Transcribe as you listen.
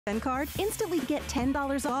HSN card, instantly get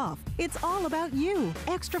 $10 off. It's all about you.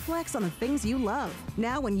 Extra flex on the things you love.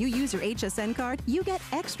 Now when you use your HSN card, you get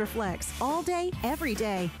extra flex all day, every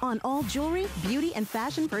day on all jewelry, beauty, and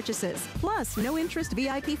fashion purchases. Plus, no interest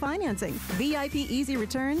VIP financing, VIP easy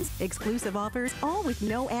returns, exclusive offers, all with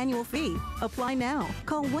no annual fee. Apply now.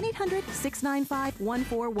 Call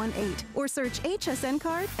 1-800-695-1418 or search HSN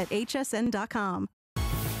card at hsn.com.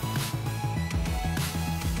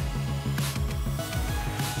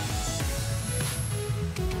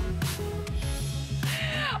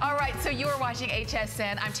 All right, so you are watching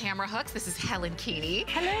HSN. I'm Tamara Hooks. This is Helen Keeney.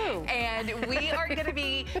 Hello. And we are going to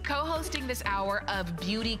be co-hosting this hour of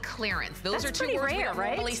beauty clearance. Those are two words we don't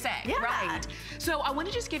normally say. Yeah. Right. So I want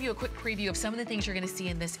to just give you a quick preview of some of the things you're going to see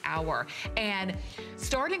in this hour. And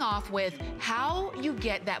starting off with how you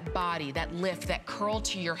get that body, that lift, that curl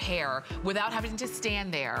to your hair without having to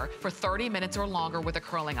stand there for 30 minutes or longer with a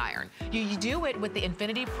curling iron. You do it with the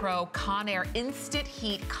Infinity Pro Conair Instant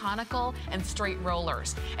Heat Conical and Straight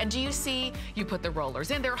Rollers. And do you see, you put the rollers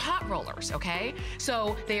in, they're hot rollers, okay?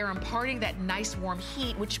 So they are imparting that nice warm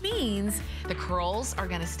heat, which means the curls are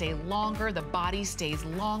gonna stay longer, the body stays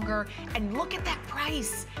longer, and look at that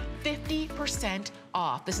price, 50%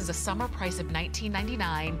 off. This is a summer price of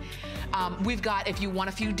 $19.99. We've got, if you want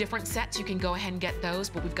a few different sets, you can go ahead and get those,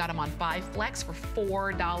 but we've got them on 5 flex for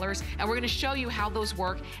 $4, and we're gonna show you how those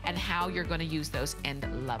work and how you're gonna use those and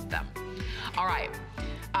love them. All right,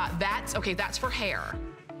 that's for hair.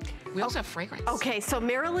 We also have fragrance. Okay, so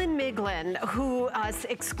Marilyn Miglin, who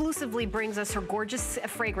exclusively brings us her gorgeous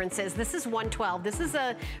fragrances. This is 112. This is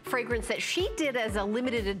a fragrance that she did as a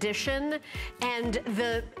limited edition, and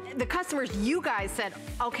the customers, you guys said,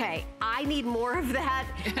 okay, I need more of that.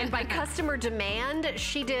 And by customer demand,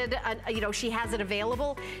 she did, she has it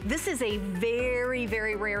available. This is a very,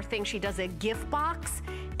 very rare thing. She does a gift box,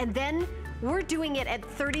 and then we're doing it at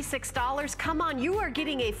 $36. Come on, you are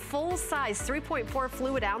getting a full size 3.4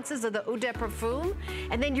 fluid ounces of the Eau de Parfum,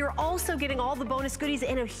 and then you're also getting all the bonus goodies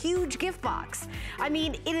in a huge gift box. I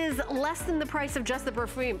mean, it is less than the price of just the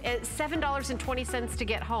perfume. It's $7.20 to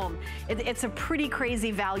get home. It's a pretty crazy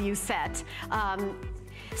value set.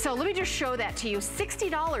 So let me just show that to you.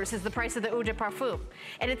 $60 is the price of the Eau de Parfum.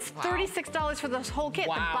 And it's $36 for this whole kit.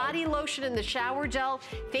 Wow. The body lotion and the shower gel,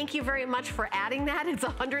 thank you very much for adding that. It's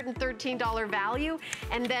 $113 value.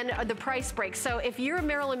 And then the price break. So if you're a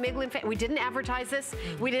Marilyn Miglin fan, we didn't advertise this.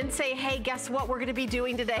 We didn't say, hey, guess what we're gonna be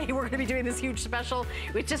doing today? We're gonna be doing this huge special.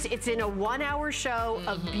 It's in a 1-hour show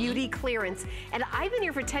of beauty clearance. And I've been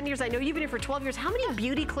here for 10 years. I know you've been here for 12 years. How many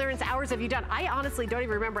beauty clearance hours have you done? I honestly don't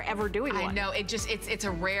even remember ever doing one. I know, it's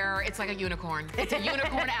a rare, it's like a unicorn. It's a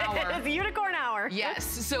unicorn hour. It's a unicorn hour. Yes,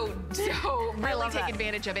 so really take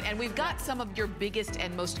advantage of it. And we've got some of your biggest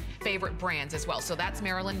and most favorite brands as well. So that's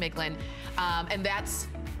Marilyn Miglin, and that's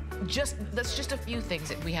just a few things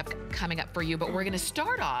that we have coming up for you, but we're gonna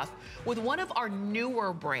start off with one of our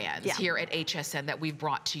newer brands here at HSN that we've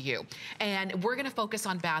brought to you. And we're gonna focus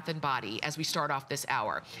on Bath & Body as we start off this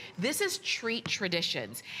hour. This is Treat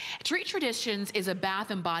Traditions. Treat Traditions is a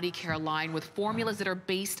bath and body care line with formulas that are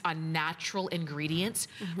based on natural ingredients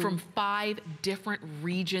from 5 different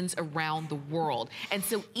regions around the world. And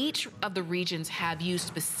so each of the regions have used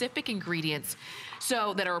specific ingredients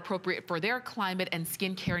that are appropriate for their climate and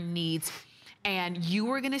skincare needs. And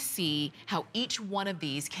you are gonna see how each one of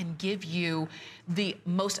these can give you the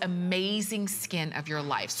most amazing skin of your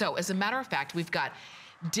life. So as a matter of fact, we've got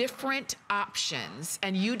different options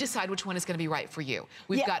and you decide which one is gonna be right for you.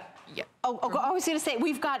 We've got, I was gonna say,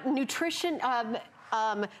 we've got nutrition,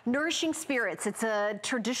 Nourishing Spirits. It's a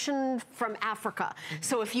tradition from Africa.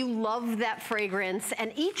 So if you love that fragrance,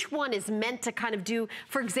 and each one is meant to kind of do,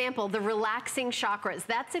 for example, the relaxing chakras.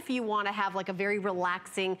 That's if you want to have like a very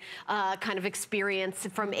relaxing kind of experience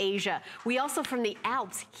from Asia. We also, from the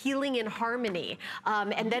Alps, Healing in Harmony.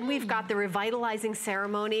 And then we've got the Revitalizing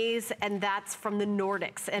Ceremonies, and that's from the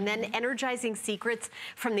Nordics. And then Energizing Secrets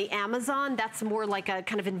from the Amazon. That's more like a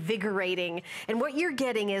kind of invigorating. And what you're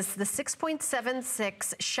getting is the 6.76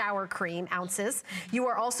 shower cream ounces. You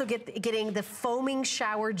are also getting the foaming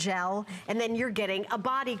shower gel, and then you're getting a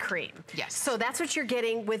body cream. Yes. So that's what you're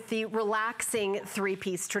getting with the relaxing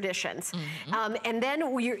 3-piece traditions. And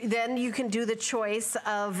then you can do the choice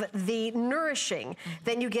of the nourishing.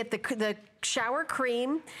 Then you get the shower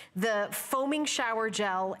cream, the foaming shower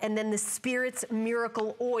gel, and then the Spirits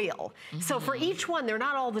Miracle Oil. So for each one, they're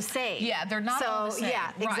not all the same. Yeah, they're not all the same.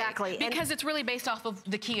 Yeah, exactly. Because it's really based off of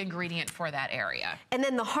the key ingredient for that area. Yeah. And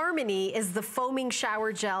then the Harmony is the foaming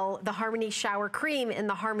shower gel, the Harmony shower cream, and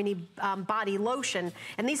the Harmony body lotion.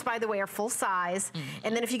 And these, by the way, are full size.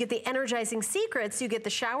 And then if you get the Energizing Secrets, you get the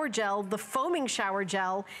shower gel, the foaming shower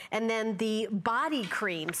gel, and then the body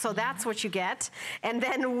cream. So that's what you get. And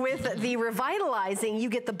then with the Revitalizing, you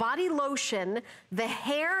get the body lotion, the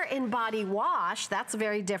hair and body wash. That's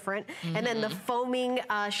very different. And then the foaming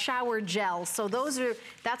shower gel. So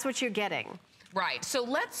that's what you're getting. Right. So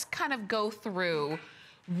let's kind of go through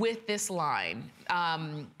with this line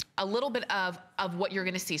a little bit of what you're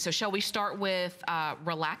going to see. So shall we start with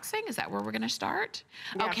relaxing? Is that where we're going to start?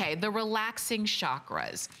 Yeah. Okay, the relaxing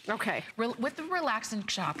chakras. Okay. With the relaxing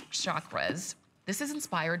chakras, this is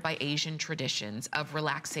inspired by Asian traditions of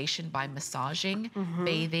relaxation by massaging,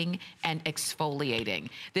 bathing, and exfoliating.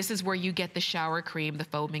 This is where you get the shower cream, the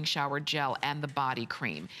foaming shower gel, and the body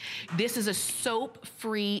cream. This is a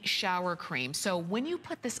soap-free shower cream. So when you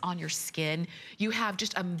put this on your skin, you have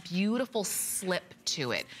just a beautiful slip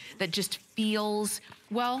to it that just feels,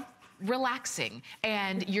 well, relaxing,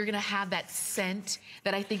 and you're gonna have that scent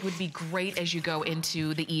that I think would be great as you go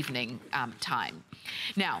into the evening time.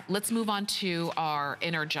 Now, let's move on to our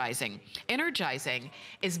Energizing. Energizing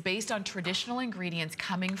is based on traditional ingredients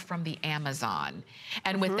coming from the Amazon.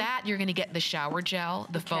 And with that, you're gonna get the shower gel,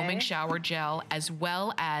 the foaming shower gel, as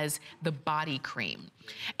well as the body cream.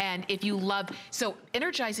 And if you love, so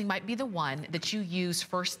Energizing might be the one that you use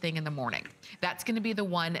first thing in the morning. That's gonna be the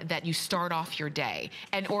one that you start off your day.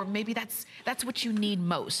 Or maybe that's what you need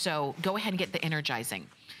most. So go ahead and get the Energizing.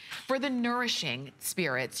 For the Nourishing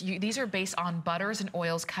Spirits, these are based on butters and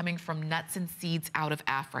oils coming from nuts and seeds out of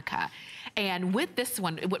Africa. And with this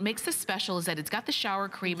one, what makes this special is that it's got the shower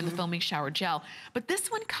cream and the foaming shower gel, but this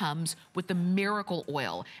one comes with the miracle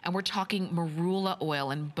oil. And we're talking marula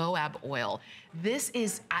oil and boab oil. This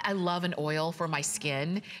is, I love an oil for my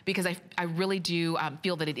skin because I really do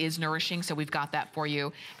feel that it is nourishing, so we've got that for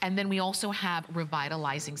you. And then we also have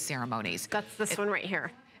Revitalizing Ceremonies. That's this one right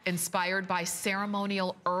here. Inspired by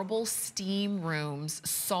ceremonial herbal steam rooms,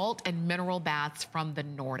 salt and mineral baths from the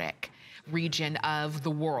Nordic region of the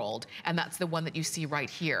world. And that's the one that you see right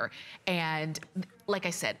here. And like I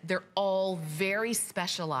said, they're all very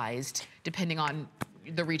specialized depending on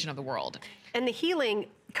the region of the world. And the healing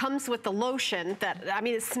comes with the lotion that, I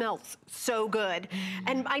mean, it smells so good.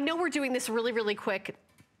 And I know we're doing this really, really quick,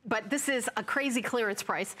 but this is a crazy clearance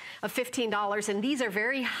price of $15, and these are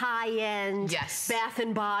very high-end Bath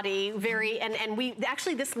and Body, and we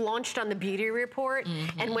actually, this launched on the Beauty Report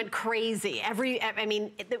and went crazy. I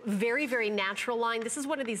mean, very, very natural line. This is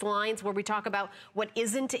one of these lines where we talk about what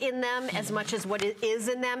isn't in them as much as what is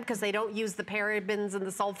in them, because they don't use the parabens and the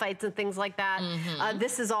sulfites and things like that.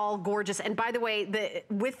 This is all gorgeous. And by the way,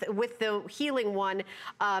 with the healing one,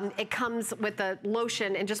 it comes with the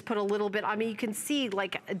lotion, and just put a little bit, I mean, you can see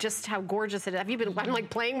like just how gorgeous it is. I'm like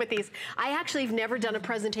playing with these. I actually have never done a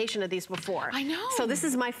presentation of these before. I know. So this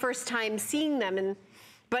is my first time seeing them.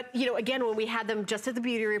 But you know, again, when we had them just at the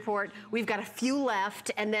Beauty Report, we've got a few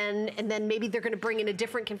left, and then maybe they're going to bring in a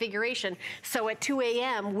different configuration. So at 2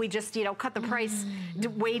 a.m., we just cut the price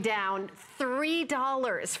way down.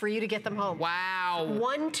 $3 for you to get them home. Wow.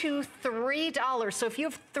 $1, $2, $3. So if you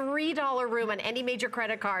have $3 room on any major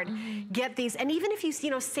credit card, get these. And even if you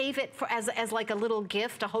save it for as like a little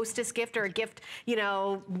gift, a hostess gift, or a gift,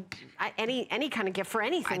 any kind of gift for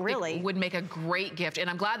anything, really. It would make a great gift. And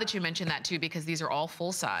I'm glad that you mentioned that too, because these are all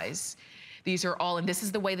full size. These are all, and this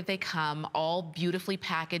is the way that they come, all beautifully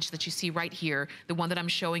packaged that you see right here. The one that I'm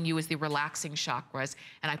showing you is the Relaxing Chakras.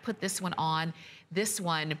 And I put this one on. This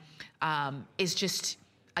one is just,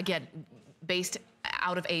 again, based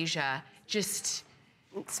out of Asia. Just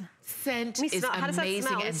scent is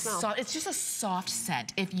amazing and soft. It's just a soft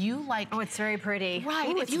scent. If you like, oh, it's very pretty. Right.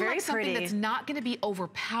 Ooh, if you like something pretty. that's not going to be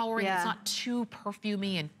overpowering, it's not too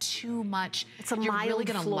perfumey and too much. It's a you're mild really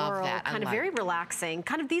going to love that. Kind of very relaxing.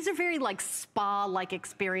 Kind of these are very like spa-like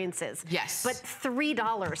experiences. Yes. But $3,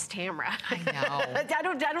 Tamra. I know. I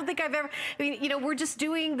don't think I've ever. I mean, we're just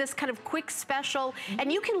doing this kind of quick special,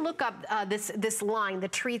 and you can look up this line, the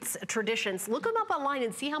Treats Traditions. Look them up online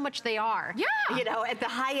and see how much they are. Yeah. At the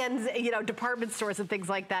high-end, department stores and things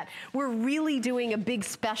like that. We're really doing a big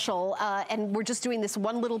special, and we're just doing this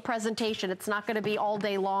one little presentation. It's not going to be all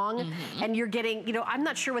day long, and you're getting, I'm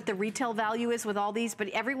not sure what the retail value is with all these, but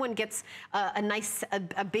everyone gets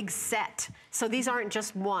a big set. So these aren't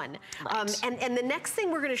just one. Right. And the next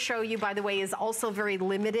thing we're going to show you, by the way, is also very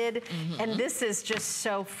limited, and this is just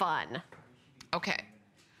so fun. Okay.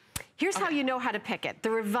 Here's how you know how to pick it. The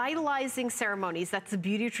revitalizing ceremonies, that's the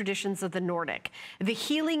beauty traditions of the Nordic. The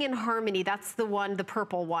healing and harmony, that's the one, the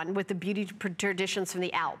purple one, with the beauty traditions from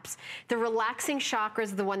the Alps. The relaxing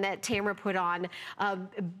chakras, the one that Tamara put on,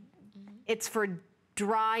 it's for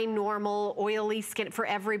dry, normal, oily skin for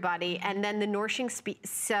everybody. And then the nourishing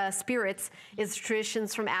spirits is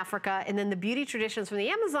traditions from Africa. And then the beauty traditions from the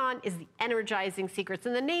Amazon is the energizing secrets.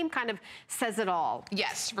 And the name kind of says it all.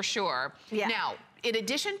 Yes, for sure. Yeah. Now, in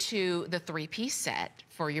addition to the 3-piece set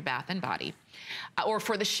for your bath and body, or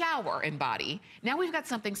for the shower and body, now we've got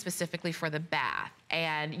something specifically for the bath.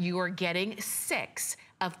 And you are getting 6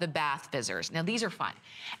 of the bath fizzers. Now these are fun.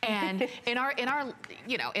 And in our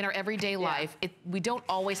everyday life, we don't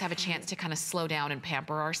always have a chance to kind of slow down and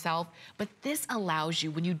pamper ourselves, but this allows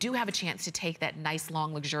you, when you do have a chance to take that nice,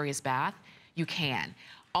 long, luxurious bath, you can.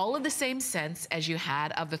 All of the same scents as you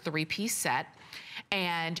had of the 3-piece set,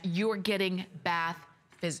 and you're getting bath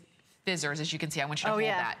fizzers, as you can see. I want you to hold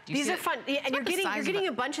that. Do you These see are fun. Yeah, and you're getting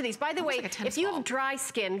a bunch of these. By the way, like if you have dry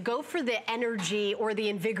skin, go for the energy or the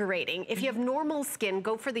invigorating. If you have normal skin,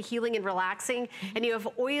 go for the healing and relaxing. And you have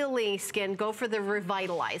oily skin, go for the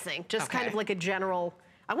revitalizing. Just kind of like a general.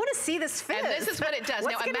 I want to see this fizz. And this is what it does.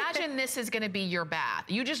 Now imagine this is going to be your bath.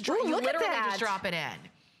 You just literally just drop it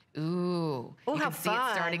in. Ooh, oh, you how can see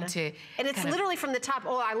fun. it starting to. And it's literally from the top.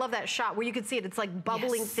 Oh, I love that shot where you can see it. It's like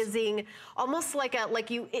bubbling, fizzing, almost like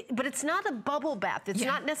but it's not a bubble bath. It's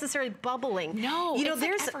not necessarily bubbling. No, you know,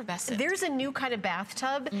 it's effervescent. There's a new kind of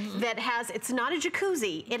bathtub that has, it's not a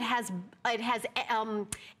jacuzzi. It has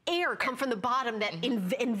air come from the bottom that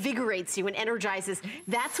invigorates you and energizes.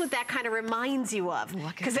 That's what that kind of reminds you of.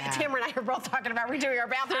 Because Tamara and I are both talking about redoing our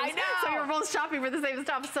bathrooms. I know. So we're both shopping for the same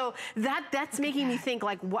stuff. So that's making me think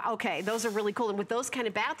like, wow, okay, those are really cool. And with those kind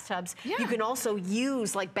of bathtubs, you can also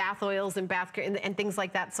use like bath oils and and things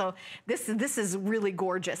like that. So this is really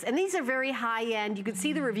gorgeous. And these are very high end. You can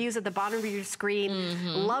see the reviews at the bottom of your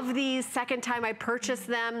screen. Love these. Second time I purchased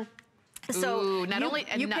them. So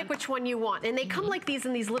you pick which one you want. And they come like these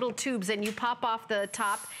in these little tubes, and you pop off the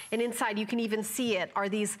top, and inside you can even see it are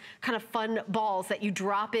these kind of fun balls that you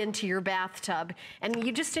drop into your bathtub, and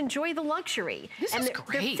you just enjoy the luxury. This is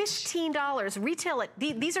great. They're $15. Retail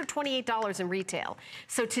these are $28 in retail.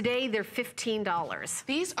 So today they're $15.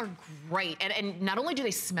 These are great. And not only do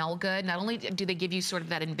they smell good, not only do they give you sort of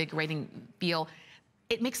that invigorating feel,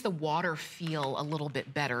 it makes the water feel a little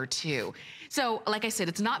bit better too. So like I said,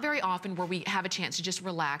 it's not very often where we have a chance to just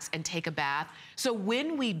relax and take a bath. So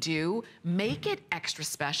when we do, make it extra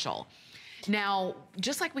special. Now,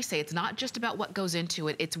 just like we say, it's not just about what goes into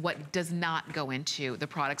it, it's what does not go into the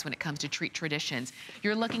products when it comes to treat traditions.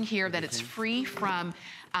 You're looking here that it's free from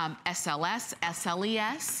SLS,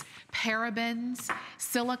 SLES, parabens,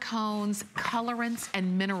 silicones, colorants,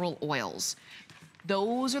 and mineral oils.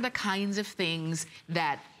 Those are the kinds of things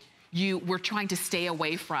that we're trying to stay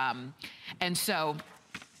away from. And so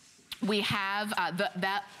we have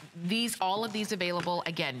all of these available.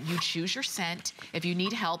 Again, you choose your scent. If you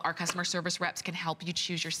need help, our customer service reps can help you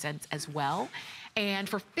choose your scents as well. And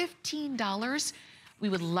for $15, we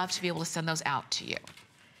would love to be able to send those out to you.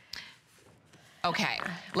 Okay,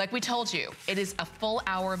 like we told you, it is a full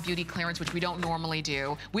hour of beauty clearance, which we don't normally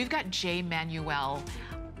do. We've got J. Manuel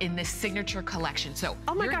in this signature collection. So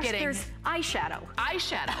oh my gosh, there's eyeshadow.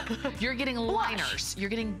 You're getting liners. You're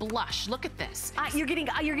getting blush. Look at this. You're getting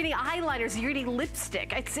eyeliners. You're getting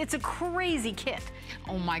lipstick. It's a crazy kit.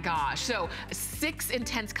 Oh my gosh. So 6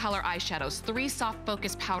 intense color eyeshadows, 3 soft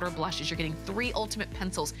focus powder blushes. You're getting 3 ultimate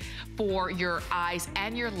pencils for your eyes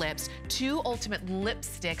and your lips, 2 ultimate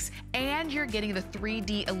lipsticks, and you're getting the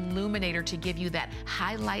 3D illuminator to give you that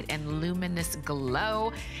highlight and luminous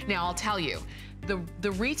glow. Now I'll tell you,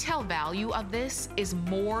 the retail value of this is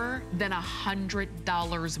more than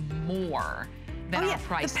 $100 more than our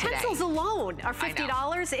price today. The pencils alone are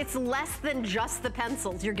 $50. It's less than just the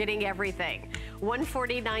pencils. You're getting everything.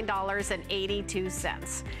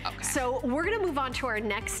 $149.82. Okay. So we're gonna move on to our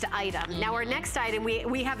next item. Now our next item,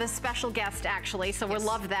 we have a special guest actually, so we'll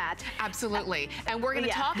love that. Absolutely. And we're gonna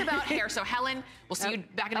talk about hair. So Helen, we'll see you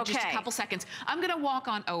back in just a couple seconds. I'm gonna walk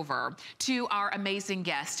on over to our amazing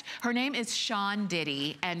guest. Her name is Shawn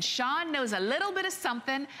Diddy, and Shawn knows a little bit of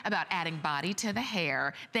something about adding body to the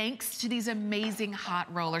hair thanks to these amazing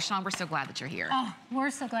hot rollers. Shawn, we're so glad that you're here. Oh, we're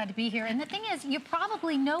so glad to be here. And the thing is, you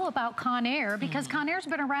probably know about Conair because Conair's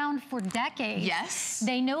been around for decades. Yes.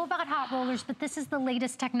 They know about hot rollers, but this is the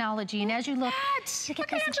latest technology. And as you look, you get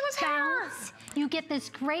this bounce, you get this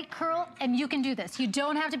great curl, and you can do this. You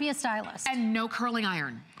don't have to be a stylist. And no curling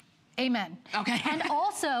iron. Amen. Okay. And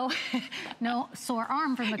also, no sore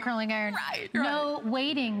arm from the curling iron. Right. No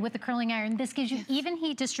waiting with the curling iron. This gives you even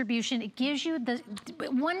heat distribution. It gives you the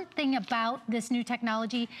one thing about this new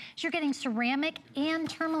technology is you're getting ceramic and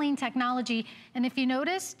tourmaline technology. And if you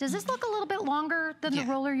notice, does this look a little bit longer than the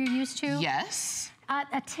roller you're used to? Yes.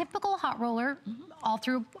 A typical hot roller, all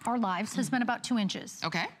through our lives, has been about 2 inches.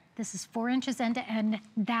 Okay. This is 4 inches end to end.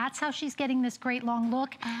 That's how she's getting this great long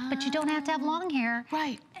look. But you don't have to have long hair.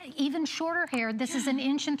 Right. Even shorter hair. This is 1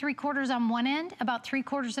 3/4 on one end, about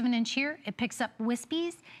 3/4 of an inch here. It picks up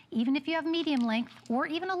wispies, even if you have medium length, or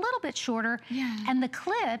even a little bit shorter. Yeah. And the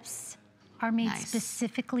clips are made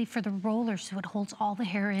specifically for the roller, so it holds all the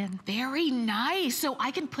hair in. Very nice. So I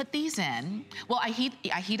can put these in. Well, I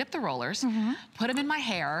heat up the rollers, put them in my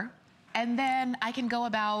hair, and then I can go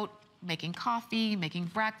about making coffee, making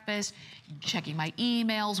breakfast, checking my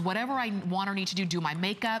emails, whatever I want or need to do my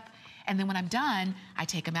makeup. And then when I'm done, I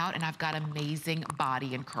take them out and I've got amazing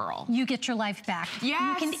body and curl. You get your life back.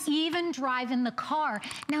 Yes. You can even drive in the car.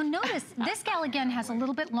 Now notice, this gal again has a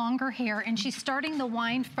little bit longer hair and she's starting the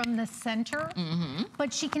wind from the center,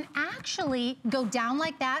 but she can actually go down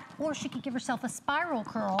like that, or she could give herself a spiral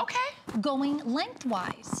curl. Going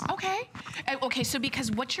lengthwise. Okay, so because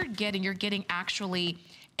what you're getting actually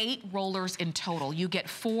 8 rollers in total. You get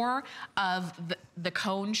 4 of the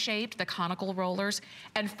cone-shaped, the conical rollers,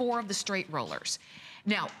 and 4 of the straight rollers.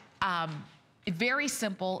 Now, very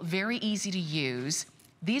simple, very easy to use.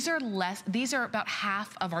 These are about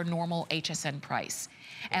half of our normal HSN price.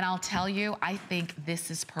 And I'll tell you, I think this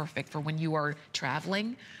is perfect for when you are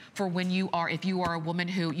traveling, for when if you are a woman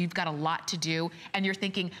who you've got a lot to do and you're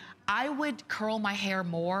thinking, I would curl my hair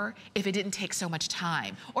more if it didn't take so much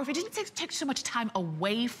time, or if it didn't take so much time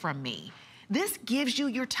away from me. This gives you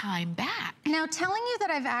your time back. Now, telling you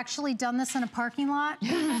that I've actually done this in a parking lot,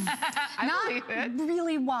 not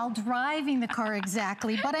really while driving the car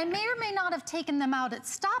exactly, but I may or may not have taken them out at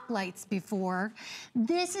stoplights before.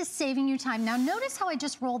 This is saving you time. Now, notice how I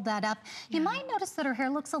just rolled that up. You might notice that her hair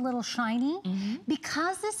looks a little shiny.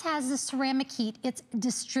 Because this has the ceramic heat, it's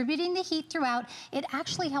distributing the heat throughout. It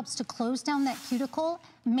actually helps to close down that cuticle,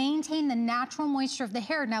 maintain the natural moisture of the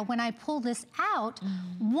hair. Now, when I pull this out,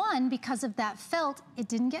 one, because of that felt, it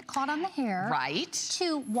didn't get caught on the hair. Right.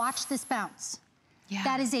 2, watch this bounce.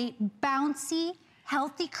 That is a bouncy,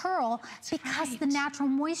 healthy curl because the natural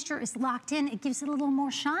moisture is locked in. It gives it a little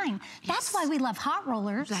more shine. That's why we love hot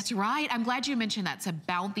rollers. That's right. I'm glad you mentioned that.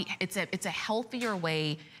 It's a healthier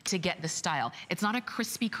way to get the style. It's not a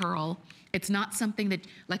crispy curl. It's not something that,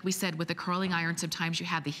 like we said, with the curling iron, sometimes you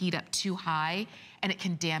have the heat up too high and it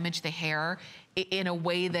can damage the hair in a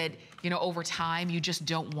way that, over time, you just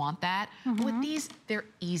don't want that. With these, they're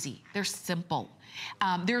easy. They're simple.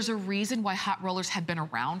 There's a reason why hot rollers have been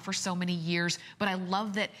around for so many years, but I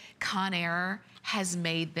love that Conair has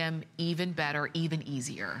made them even better, even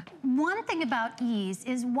easier. One thing about ease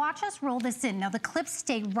is watch us roll this in. Now the clips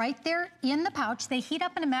stay right there in the pouch. They heat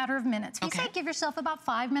up in a matter of minutes. We say give yourself about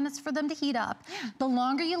 5 minutes for them to heat up. The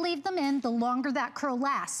longer you leave them in, the longer that curl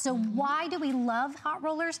lasts. So why do we love hot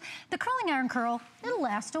rollers? The curling iron curl, it'll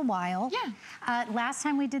last a while. Last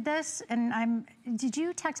time we did this, and did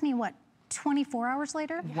you text me what? 24 hours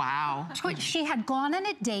later. Wow. She had gone on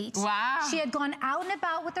a date. Wow. She had gone out and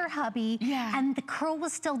about with her hubby. And the curl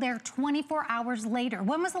was still there 24 hours later.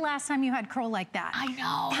 When was the last time you had curl like that? I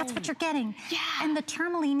know. That's what you're getting. And the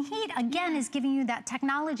tourmaline heat, again, is giving you that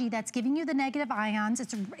technology that's giving you the negative ions.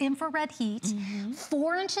 It's infrared heat.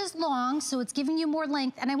 4 inches long, so it's giving you more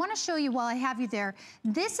length. And I want to show you while I have you there,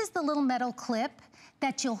 this is the little metal clip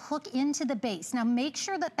that you'll hook into the base. Now make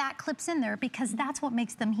sure that that clips in there because that's what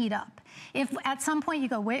makes them heat up. If at some point you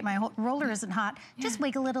go, wait, my roller isn't hot, just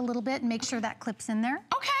wiggle it a little bit and make sure that clips in there.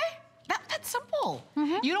 That's simple.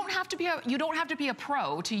 You don't have to be a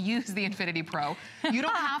pro to use the Infinity Pro. You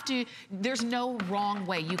don't have to. There's no wrong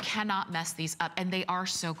way. You cannot mess these up, and they are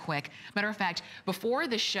so quick. Matter of fact, before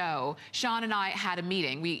the show, Sean and I had a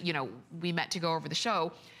meeting. We met to go over the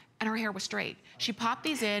show. And her hair was straight. She popped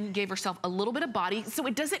these in, gave herself a little bit of body. So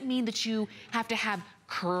it doesn't mean that you have to have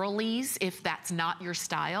curlies if that's not your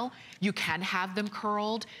style. You can have them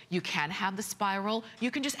curled. You can have the spiral.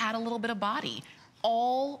 You can just add a little bit of body.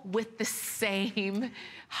 All with the same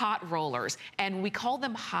hot rollers. And we call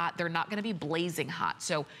them hot. They're not gonna be blazing hot.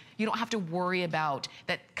 So you don't have to worry about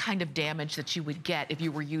that kind of damage that you would get if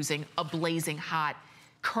you were using a blazing hot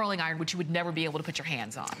curling iron, which you would never be able to put your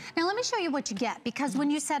hands on. Now let me show you what you get, because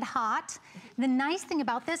when you said hot, The nice thing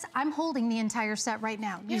about this, I'm holding the entire set right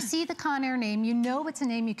now. You see the Conair name, you know it's a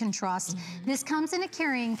name you can trust. This comes in a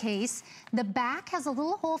carrying case. The back has a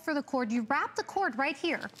little hole for the cord. You wrap the cord right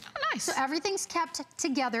here. Oh, nice. So everything's kept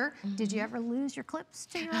together. Did you ever lose your clips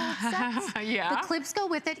to your old sets? Yeah. The clips go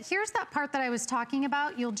with it. Here's that part that I was talking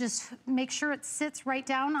about. You'll just make sure it sits right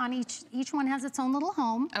down on each one has its own little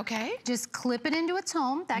home. Okay. Just clip it into its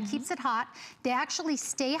home. That keeps it hot. They actually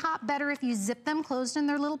stay hot better if you zip them closed in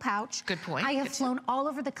their little pouch. Good point. I have flown all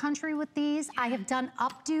over the country with these. I have done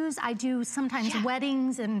updos. I do sometimes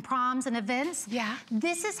weddings and proms and events. Yeah.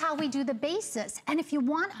 This is how we do the basis. And if you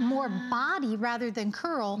want more body rather than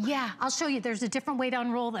curl, I'll show you. There's a different way to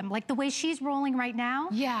unroll them. Like the way she's rolling right now,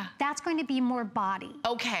 that's going to be more body.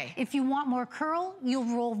 Okay. If you want more curl, you'll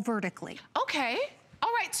roll vertically. Okay. All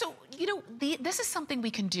right, so, you know, this is something we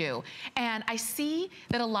can do. And I see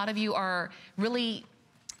that a lot of you are really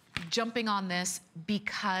jumping on this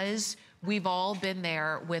because we've all been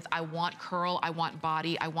there with, I want curl, I want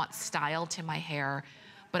body, I want style to my hair,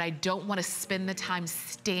 but I don't want to spend the time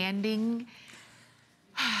standing,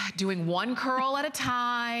 doing one curl at a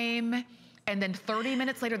time, and then 30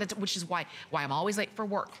 minutes later, which is why I'm always late for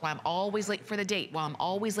work, why I'm always late for the date, why I'm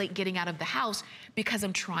always late getting out of the house, because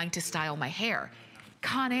I'm trying to style my hair.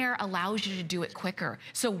 Conair allows you to do it quicker.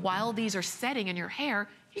 So while these are setting in your hair,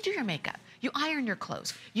 you do your makeup, you iron your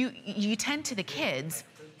clothes, you tend to the kids,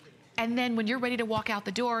 and then when you're ready to walk out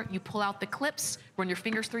the door, you pull out the clips, run your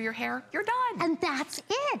fingers through your hair, you're done. And that's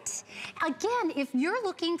it. Again, if you're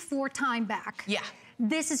looking for time back,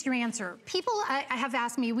 this is your answer. People have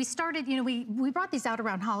asked me, we started, you know, we brought these out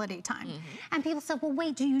around holiday time. And people said, well,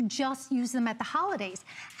 wait, do you just use them at the holidays?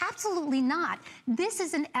 Absolutely not. This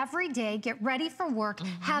is an everyday, get ready for work,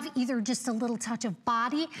 have either just a little touch of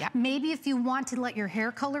body, maybe if you want to let your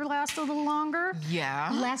hair color last a little longer,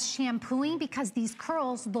 less shampooing, because these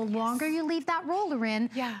curls, the longer you leave that roller in,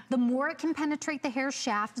 the more it can penetrate the hair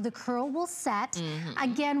shaft, the curl will set.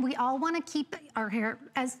 Again, we all want to keep our hair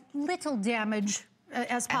as little damage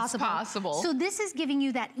as possible. So this is giving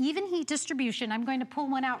you that even heat distribution. I'm going to pull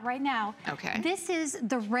one out right now. Okay. This is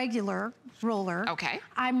the regular roller. Okay.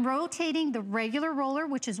 I'm rotating the regular roller,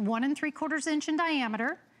 which is 1 3/4 inch in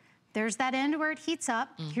diameter. There's that end where it heats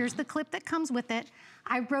up. Here's the clip that comes with it.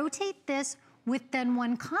 I rotate this with then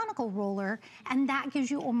one conical roller, and that gives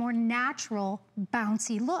you a more natural,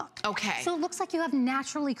 bouncy look. Okay. So it looks like you have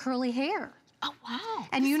naturally curly hair. Oh, wow.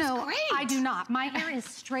 And you know, I do not. My hair is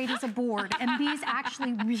straight as a board, and these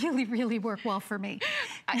actually really, really work well for me.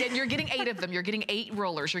 And you're getting 8 of them. You're getting 8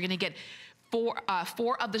 rollers. You're gonna get four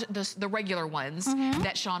of the regular ones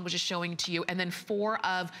that Sean was just showing to you, and then 4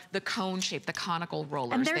 of the cone shape, the conical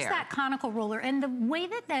rollers. And there's that conical roller. And the way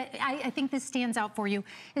that I think this stands out for you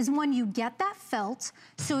is when you get that felt,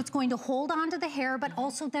 so it's going to hold on to the hair, but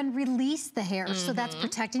also then release the hair. So that's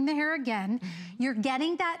protecting the hair again. You're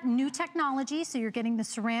getting that new technology, so you're getting the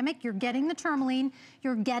ceramic, you're getting the tourmaline,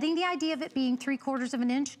 you're getting the idea of it being 3/4 of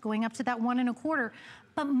an inch, going up to that 1 1/4.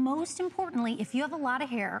 But most importantly, if you have a lot of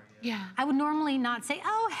hair, I would normally not say,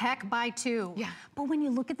 oh, heck, buy 2. But when you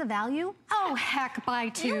look at the value, oh, heck, buy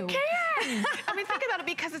 2. You can. I mean, think about it,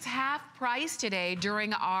 because it's half price today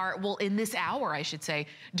during our, well, in this hour, I should say,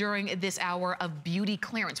 during this hour of beauty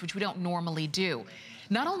clearance, which we don't normally do.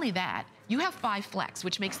 Not only that, you have 5 flex,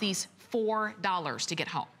 which makes these $4 to get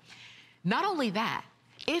home. Not only that,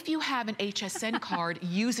 if you have an HSN card,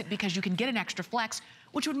 use it because you can get an extra flex,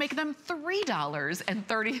 which would make them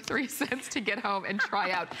 $3.33 to get home and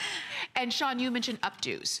try out. And Sean, you mentioned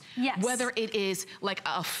updos. Yes. Whether it is like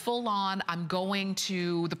a full-on, I'm going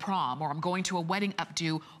to the prom, or I'm going to a wedding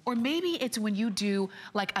updo, or maybe it's when you do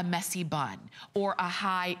like a messy bun or a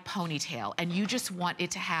high ponytail, and you just want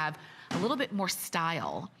it to have a little bit more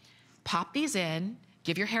style. Pop these in,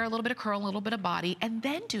 give your hair a little bit of curl, a little bit of body, and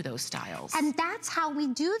then do those styles. And that's how we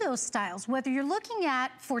do those styles. Whether you're looking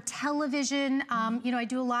at for television, you know, I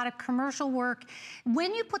do a lot of commercial work.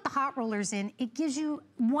 When you put the hot rollers in, it gives you,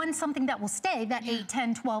 one, something that will stay, that 8,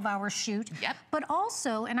 10, 12-hour shoot. But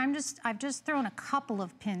also, and I've just thrown a couple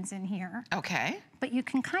of pins in here. Okay. But you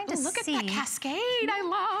can kind of see. Look at that cascade, I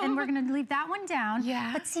love. And we're gonna leave that one down.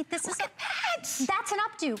 But see, this is that's an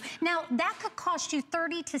updo. Now, that could cost you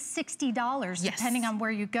 $30 to $60, depending on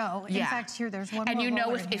where you go. In fact, here, there's one more. And you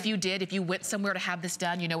know, if you went somewhere to have this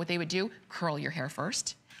done, you know what they would do? Curl your hair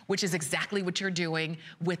first, which is exactly what you're doing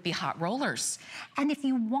with the hot rollers. And if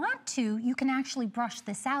you want to, you can actually brush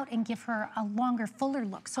this out and give her a longer, fuller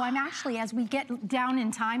look. So I'm actually, as we get down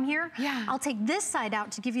in time here, I'll take this side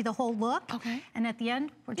out to give you the whole look. And at the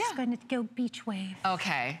end, we're just going to go beach wave.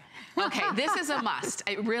 Okay, this is a must.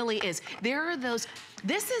 It really is. There are those,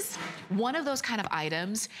 this is one of those kind of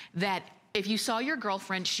items that if you saw your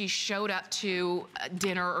girlfriend, she showed up to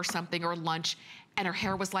dinner or something or lunch, and her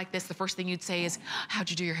hair was like this, the first thing you'd say is, how'd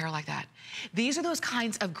you do your hair like that? These are those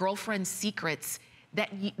kinds of girlfriend secrets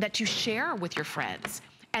that you share with your friends.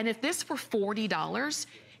 And if this were $40,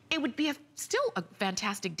 it would be still a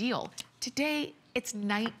fantastic deal. Today, it's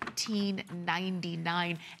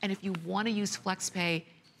 $19.99. And if you want to use FlexPay,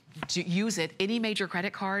 use it, any major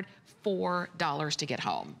credit card, $4 to get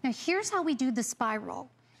home. Now here's how we do the spiral.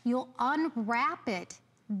 You'll unwrap it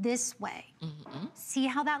this way. See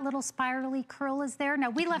how that little spirally curl is there? Now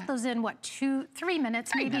we left those in, what, 3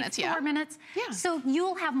 minutes, maybe 4 minutes? Yeah. So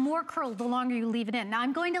you'll have more curl the longer you leave it in. Now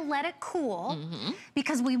I'm going to let it cool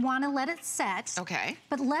because we want to let it set. Okay.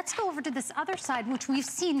 But let's go over to this other side, which we've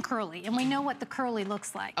seen curly, and we know what the curly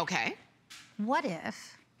looks like. Okay. What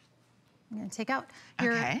if, I'm gonna take out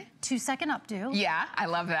your 2-second updo. Yeah, I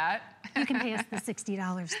love that. You can pay us the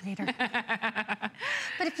 $60 later.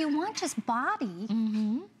 But if you want just body,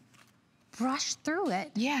 brush through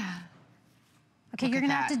it. Yeah. Okay, you're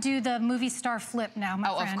gonna have to do the movie star flip now, my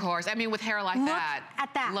friend. Oh, of course. I mean, with hair like that. Look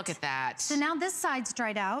at that. Look at that. So now this side's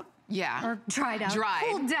dried out. Yeah. Or dried out. Dried.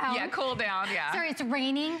 Cooled down. Yeah, cool down, yeah. Sorry, it's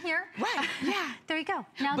raining here. Right, yeah. There you go.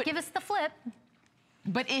 Now give us the flip.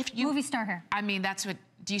 But if you... Movie star hair. I mean, that's what...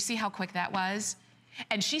 Do you see how quick that was?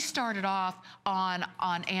 And she started off on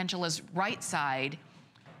Angela's right side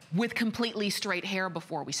with completely straight hair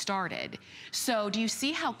before we started. So do you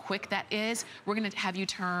see how quick that is? We're gonna have you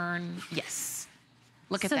turn, yes.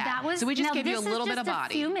 Look at that. Was, so we just gave you a little bit of body. Now this is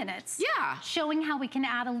just a few minutes. Yeah. Showing how we can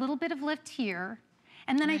add a little bit of lift here.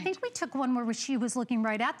 And then I think we took one where she was looking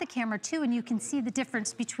right at the camera too, and you can see the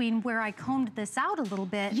difference between where I combed this out a little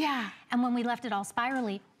bit. Yeah. And when we left it all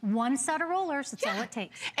spirally. One set of rollers, that's all it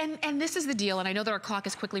takes. And this is the deal, and I know that our clock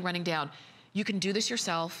is quickly running down. You can do this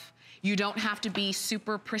yourself. You don't have to be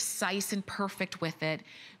super precise and perfect with it.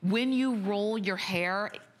 When you roll your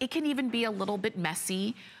hair, it can even be a little bit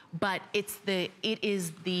messy, but it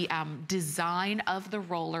is the design of the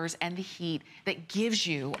rollers and the heat that gives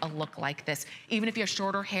you a look like this. Even if you have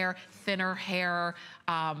shorter hair, thinner hair,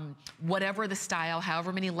 whatever the style,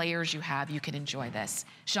 however many layers you have, you can enjoy this.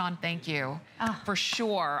 Sean, thank you for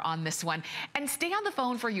sure on this one. And stay on the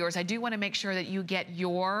phone for yours. I do want to make sure that you get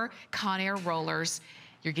your Conair rollers.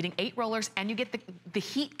 You're getting 8 rollers, and you get the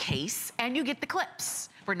heat case, and you get the clips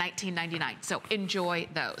for $19.99. So enjoy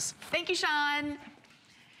those. Thank you, Sean.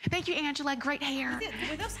 Thank you, Angela. Great hair.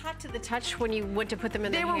 Were those hot to the touch when you went to put them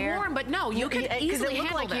in the hair? They were warm, but no, you could easily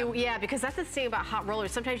handle them. Yeah, because that's the thing about hot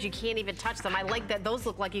rollers. Sometimes you can't even touch them. I like that those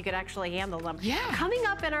look like you could actually handle them. Yeah. Coming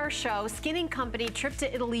up in our show, Skin & Company Trip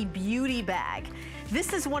to Italy Beauty Bag.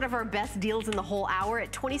 This is one of our best deals in the whole hour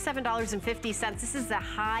at $27.50. This is the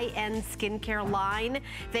high-end skincare line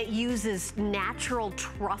that uses natural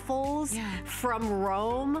truffles from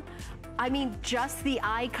Rome. I mean, just the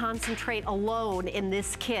eye concentrate alone in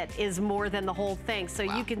this kit is more than the whole thing. So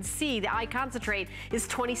you can see the eye concentrate is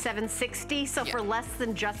 $27.60. So for less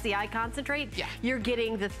than just the eye concentrate, you're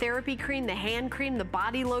getting the therapy cream, the hand cream, the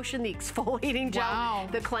body lotion, the exfoliating gel,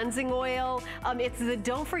 the cleansing oil. It's the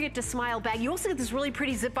Don't Forget to Smile bag. You also get this really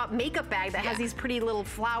pretty zip-up makeup bag that has these pretty little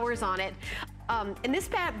flowers on it. And this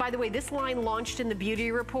bag, by the way, this line launched in the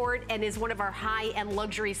Beauty Report and is one of our high-end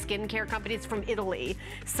luxury skincare companies from Italy.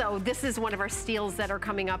 So this is one of our steals that are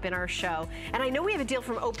coming up in our show. And I know we have a deal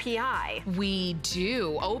from OPI. We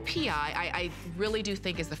do. OPI, I really do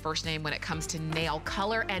think is the first name when it comes to nail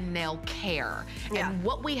color and nail care. And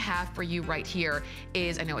what we have for you right here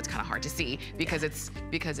is, I know it's kind of hard to see because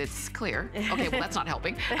it's clear. Okay, well that's not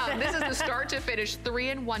helping. This is the start to finish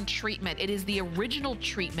 3-in-1 treatment. It is the original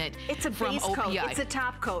treatment. It's a base coat. It's a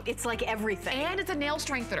top coat. It's like everything. And it's a nail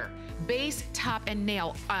strengthener. Base, top, and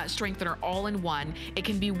nail strengthener all in one. It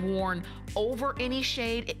can be worn over any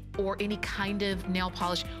shade or any kind of nail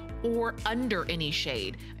polish, or under any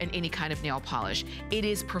shade and any kind of nail polish. It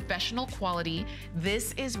is professional quality.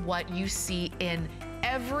 This is what you see in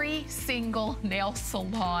every single nail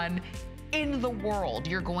salon in the world.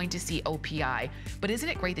 You're going to see OPI. But isn't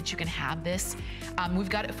it great that you can have this? We've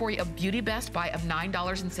got it for you, a Beauty Best Buy of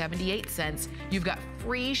 $9.78. You've got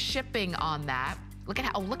free shipping on that. Look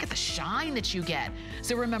at look at the shine that you get.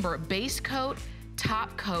 So remember, base coat,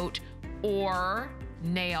 top coat, or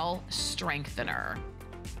nail strengthener.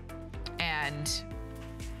 And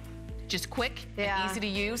just quick and easy to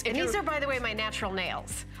use. And these are, by the way, my natural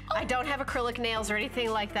nails. I don't have acrylic nails or anything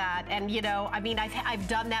like that. And you know, I mean, I've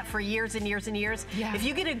done that for years and years and years. Yeah. If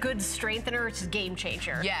you get a good strengthener, it's a game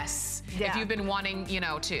changer. Yes. Yeah. If you've been wanting, you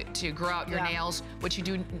know, to grow out your nails, what you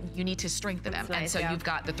do, you need to strengthen them. That's nice, and so you've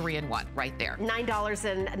got the 3-in-1 right there.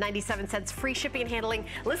 $9.97, free shipping and handling.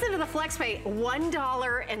 Listen to the FlexPay,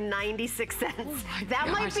 $1.96. That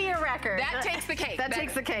might be a record. That takes the cake. That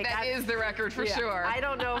takes the cake. That is the record for sure. I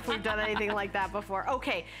don't know if we've done anything like that before.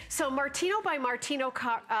 Okay, so Martino by Martino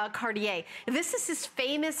Cartier. This is his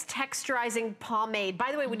famous texturizing pomade.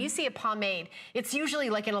 By the way, when you see a pomade, it's usually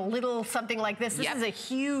like in a little something like this. This is a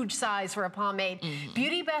huge size for a pomade.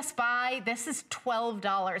 Beauty Best Buy, this is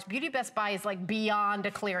 $12. Beauty Best Buy is like beyond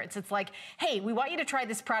a clearance. It's like, hey, we want you to try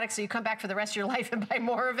this product so you come back for the rest of your life and buy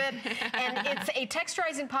more of it. And it's a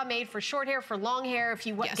texturizing pomade for short hair, for long hair. If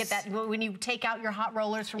you want to get that, when you take out your hot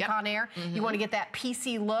rollers from Conair, you want to get that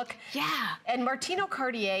PC look. Yeah. And Martino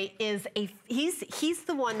Cartier is he's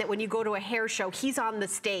the one that when you go to a hair show, he's on the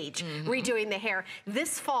stage redoing the hair.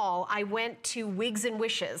 This fall, I went to Wigs and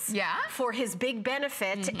Wishes for his big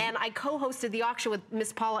benefit, and I co-hosted the auction with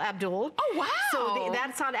Miss Paula Abdul. Oh, wow. So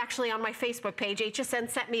that's actually on my Facebook page. HSN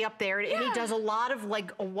sent me up there, and he does a lot of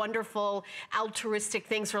like wonderful altruistic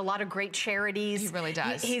things for a lot of great charities. He really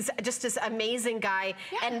does. He's just this amazing guy,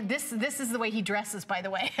 and this is the way he dresses, by the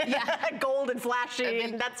way. Gold and flashy,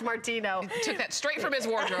 and that's Martino. Took that straight from his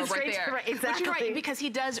wardrobe right there. Exactly. But you're right, because he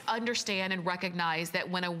does understand and recognize that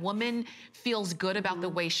when a woman feels good about the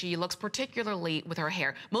way she looks, particularly with her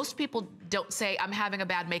hair, most people don't say, I'm having a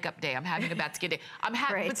bad makeup day, I'm having a bad skin day,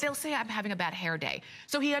 but they'll say, I'm having a bad hair day.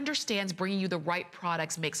 So he understands bringing you the right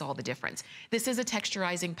products makes all the difference. This is a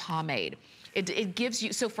texturizing pomade. It gives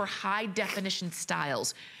you, so for high definition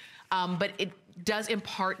styles, but it does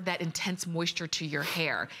impart that intense moisture to your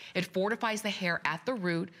hair. It fortifies the hair at the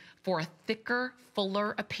root for a thicker,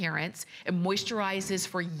 fuller appearance. It moisturizes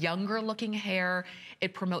for younger looking hair.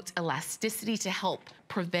 It promotes elasticity to help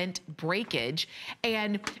prevent breakage.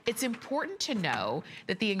 And it's important to know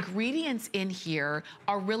that the ingredients in here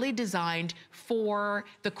are really designed for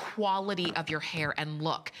the quality of your hair and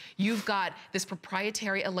look. You've got this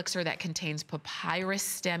proprietary elixir that contains papyrus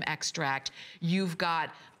stem extract. You've got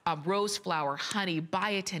rose flower, honey,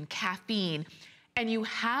 biotin, caffeine, and you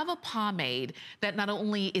have a pomade that not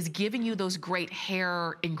only is giving you those great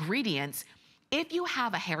hair ingredients, if you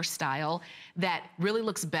have a hairstyle that really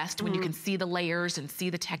looks best when you can see the layers and see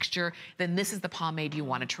the texture, then this is the pomade you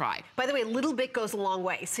want to try. By the way, a little bit goes a long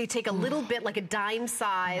way. So you take a little bit, like a dime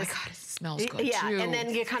size. Oh my God, it smells good too. And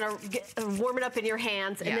then you kind of warm it up in your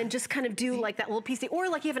hands, and then just kind of do like that little piece, or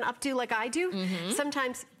like even updo like I do.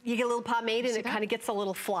 Sometimes you get a little pomade and it kind of gets a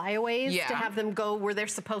little flyaways to have them go where they're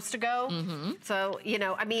supposed to go. So, you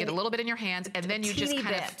know, I mean. Get a little bit in your hands, and then you just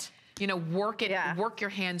kind of, you know, work your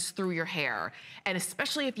hands through your hair. And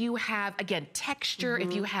especially if you have, again, texture,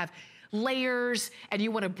 if you have layers and you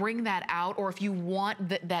want to bring that out, or if you want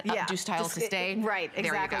that updo style to stay. Right,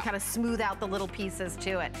 exactly. Kind of smooth out the little pieces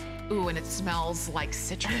to it. Ooh, and it smells like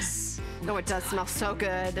citrus. Oh, it does smell so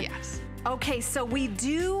good. Yes. Okay, so we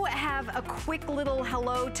do have a quick little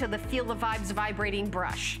hello to the Feel the Vibes vibrating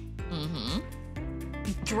brush.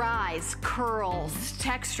 Dries, curls,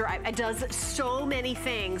 texture, it does so many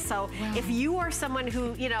things. So if you are someone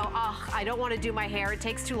who, you know, I don't want to do my hair, it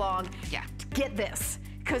takes too long, get this.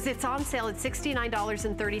 Because it's on sale at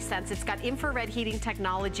 $69.30. It's got infrared heating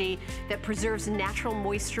technology that preserves natural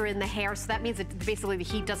moisture in the hair. So that means that basically the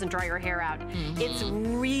heat doesn't dry your hair out. It's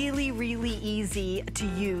really, really easy to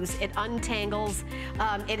use. It untangles.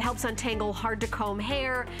 It helps untangle hard to comb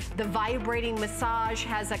hair. The vibrating massage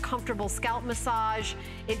has a comfortable scalp massage.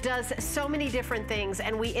 It does so many different things.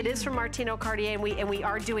 And it is from Martino Cartier, and we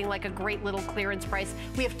are doing like a great little clearance price.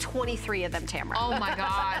 We have 23 of them, Tamara. Oh my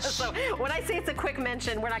gosh. So when I say it's a quick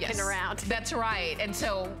mention, we're not kidding around. That's right. And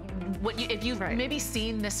so if you've maybe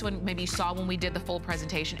seen this one, maybe you saw when we did the full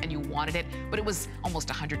presentation and you wanted it, but it was almost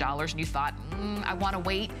 $100 and you thought, I want to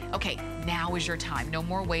wait. Okay, now is your time. No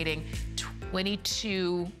more waiting.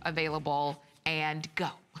 22 available, and go.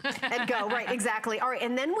 And go, right, exactly. All right,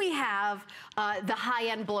 and then we have the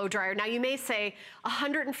high-end blow dryer. Now, you may say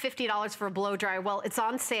 $150 for a blow dryer. Well, it's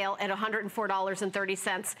on sale at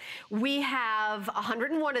 $104.30. We have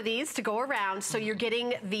 101 of these to go around, so you're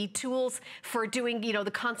getting the tools for doing, you know,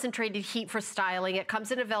 the concentrated heat for styling. It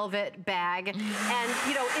comes in a velvet bag, and, you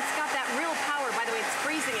know, it's got that real power. By the way, it's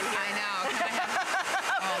freezing in here. I know. Can I have...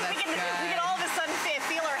 Oh, that's good. We can all of a sudden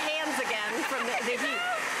feel our hands again from the heat.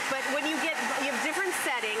 But when you have different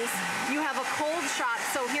settings, you have a cold shot,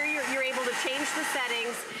 so here you're able to change the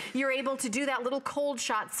settings. You're able to do that little cold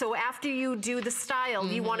shot. So after you do the style,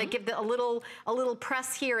 you want to give a little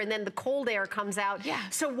press here, and then the cold air comes out. Yeah.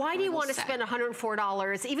 So why do you want to spend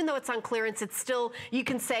 $104? Even though it's on clearance, it's still, you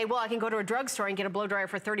can say, well, I can go to a drugstore and get a blow dryer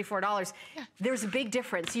for $34. Yeah. There's a big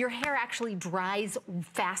difference. Your hair actually dries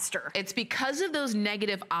faster. It's because of those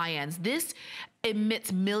negative ions. This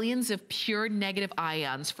emits millions of pure negative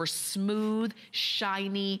ions for smooth,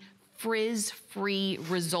 shiny, frizz-free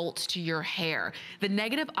results to your hair. The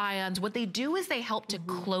negative ions, what they do is they help to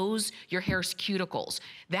close your hair's cuticles.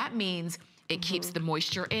 That means it keeps the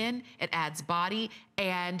moisture in, it adds body,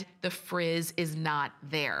 and the frizz is not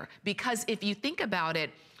there. Because if you think about it,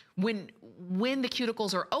 when the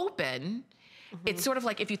cuticles are open, it's sort of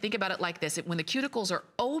like, if you think about it like this, when the cuticles are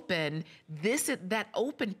open, that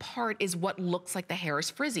open part is what looks like the hair is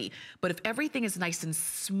frizzy. But if everything is nice and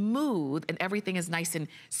smooth, and everything is nice and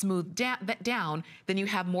smooth down, then you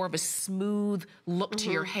have more of a smooth look to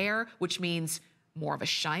your hair, which means more of a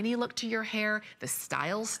shiny look to your hair, the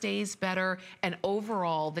style stays better, and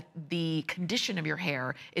overall the condition of your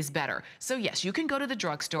hair is better. So yes, you can go to the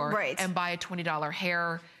drugstore and buy a $20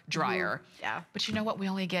 hair dryer. Yeah. But you know what? We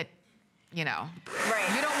only get, you know,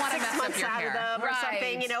 you don't want to mess up your hair. Or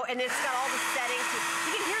something, you know, and it's got all the settings.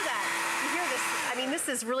 You can hear that. You hear this. I mean, this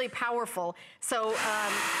is really powerful. So,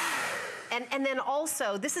 and then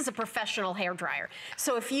also, this is a professional hair dryer.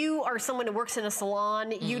 So if you are someone who works in a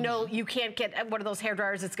salon, you know you can't get one of those hair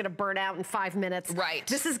dryers that's going to burn out in 5 minutes. Right.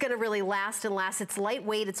 This is going to really last and last. It's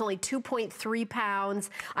lightweight. It's only 2.3 pounds.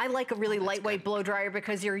 I like a really lightweight blow dryer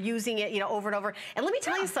because you're using it, you know, over and over. And let me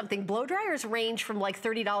tell you something. Blow dryers range from like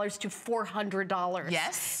 $30 to $400.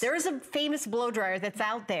 Yes. There is a famous blow dryer that's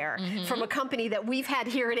out there from a company that we've had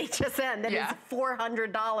here at HSN that is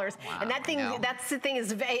 $400. Wow. And that thing,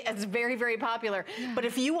 is very, very popular. But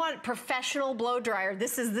if you want professional blow dryer,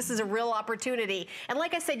 this is a real opportunity. And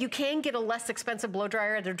like I said, you can get a less expensive blow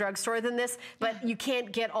dryer at a drugstore than this, but you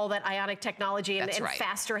can't get all that ionic technology and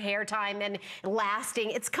faster hair time and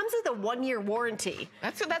lasting. It comes with a 1-year warranty.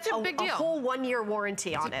 That's a big deal. A whole 1-year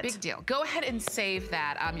warranty on it. Big deal. Go ahead and save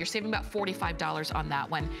that. You're saving about $45 on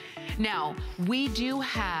that one. Now, we do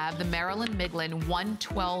have the Marilyn Miglin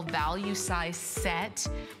 112 value size set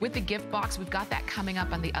with the gift box. We've got that coming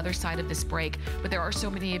up on the other side of this break, but there are so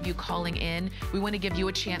many of you calling in. We want to give you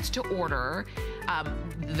a chance to order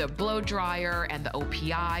the blow dryer and the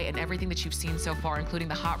OPI and everything that you've seen so far, including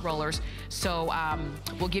the hot rollers. So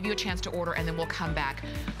we'll give you a chance to order, and then we'll come back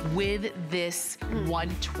with this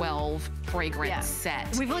 112 fragrance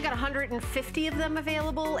set. We've only got 150 of them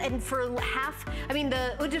available, and for half, I mean,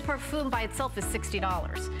 the Eau de Parfum by itself is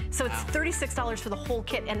 $60. So it's $36 for the whole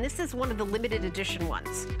kit, and this is one of the limited edition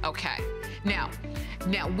ones. Okay. Now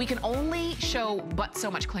we can only show but so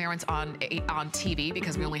much clearance on TV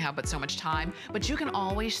because we only have but so much time, but you can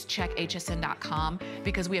always check hsn.com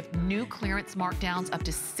because we have new clearance markdowns up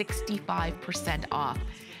to 65% off.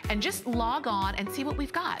 And just log on and see what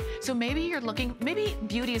we've got. So maybe you're looking, maybe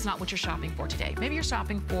beauty is not what you're shopping for today. Maybe you're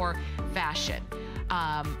shopping for fashion.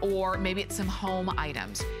 Or maybe it's some home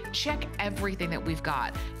items. Check everything that we've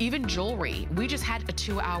got. Even jewelry. We just had a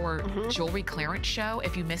 2-hour jewelry clearance show.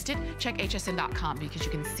 If you missed it, check hsn.com because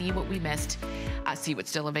you can see what we missed, see what's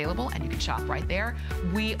still available, and you can shop right there.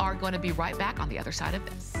 We are going to be right back on the other side of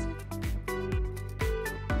this.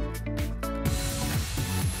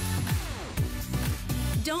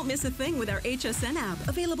 Don't miss a thing with our HSN app,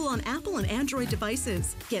 available on Apple and Android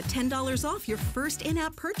devices. Get $10 off your first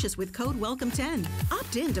in-app purchase with code WELCOME10.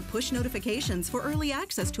 Opt in to push notifications for early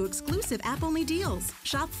access to exclusive app-only deals.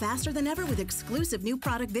 Shop faster than ever with exclusive new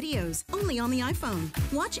product videos, only on the iPhone.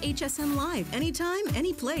 Watch HSN Live anytime,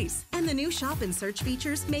 any place. And the new shop and search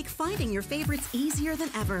features make finding your favorites easier than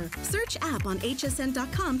ever. Search app on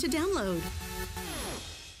hsn.com to download.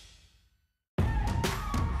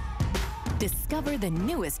 Discover the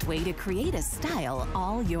newest way to create a style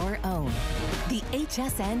all your own. The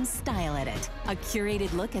HSN Style Edit, a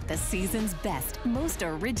curated look at the season's best, most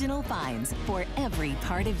original finds for every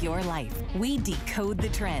part of your life. We decode the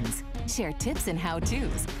trends, share tips and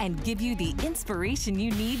how-tos, and give you the inspiration you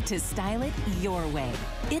need to style it your way.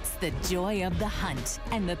 It's the joy of the hunt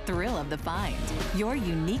and the thrill of the find. Your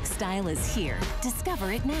unique style is here.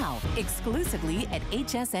 Discover it now, exclusively at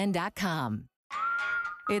hsn.com.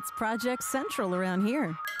 It's Project Central around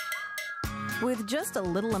here. With just a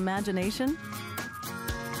little imagination,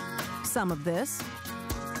 some of this,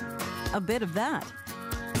 a bit of that.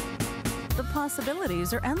 The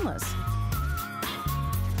possibilities are endless.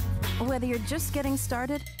 Whether you're just getting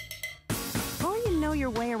started or you know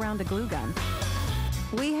your way around a glue gun,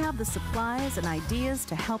 we have the supplies and ideas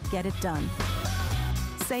to help get it done.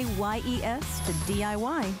 Say YES to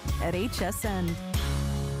DIY at HSN.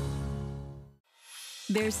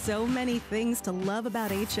 There's so many things to love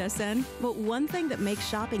about HSN, but one thing that makes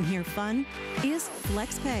shopping here fun is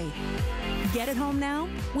FlexPay. Get it home now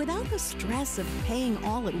without the stress of paying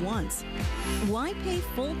all at once. Why pay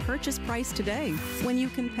full purchase price today when you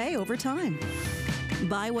can pay over time?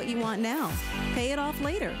 Buy what you want now, pay it off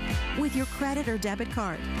later with your credit or debit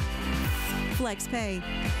card. FlexPay.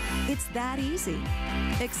 It's that easy.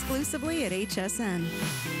 Exclusively at HSN.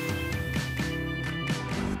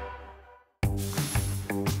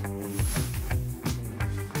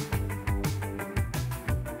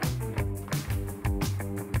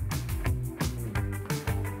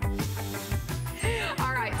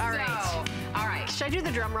 Should I do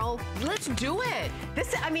the drum roll? Let's do it.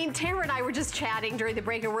 I mean, Tamara and I were just chatting during the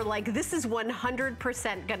break and we're like, this is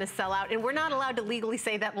 100% gonna sell out. And we're not allowed to legally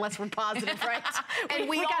say that unless we're positive, right? And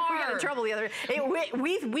we got in trouble the other day.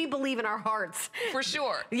 We believe in our hearts. For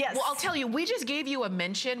sure. Yes. Well, I'll tell you, we just gave you a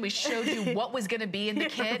mention. We showed you what was gonna be in the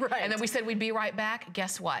kit. Right. And then we said we'd be right back.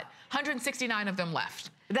 Guess what? 169 of them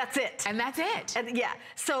left. That's it. And that's it. And yeah,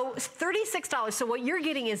 so $36. So what you're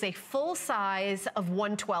getting is a full size of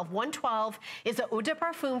 112. 112 is an eau de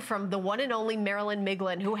parfum from the one and only Marilyn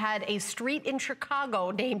Miglin, who had a street in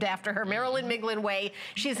Chicago named after her, Marilyn Miglin Way.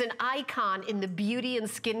 She's an icon in the beauty and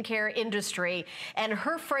skincare industry, and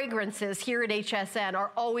her fragrances here at HSN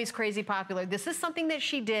are always crazy popular. This is something that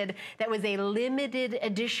she did that was a limited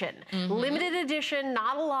edition. Limited edition,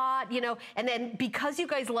 not a lot, you know, and then because you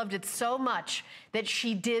guys loved it so much that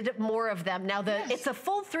she did more of them. Now, it's a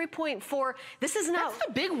full 3.4. This is not... That's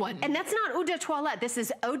the big one. And that's not eau de toilette. This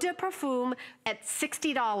is eau de parfum at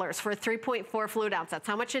 $60 for a 3.4 fluid ounce. That's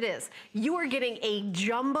how much it is. You are getting a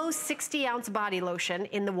jumbo 60-ounce body lotion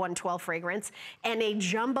in the 112 fragrance and a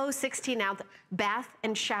jumbo 16-ounce bath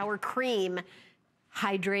and shower cream,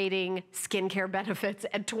 hydrating skincare benefits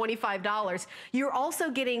at $25. You're also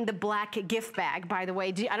getting the black gift bag, by the way.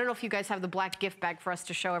 I don't know if you guys have the black gift bag for us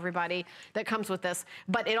to show everybody that comes with this,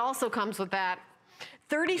 but it also comes with that.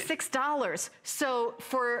 $36. So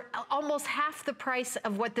for almost half the price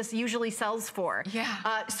of what this usually sells for.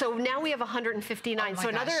 Yeah. So now we have 159. Oh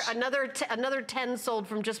so gosh. another 10 sold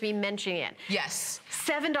from just me mentioning it. Yes.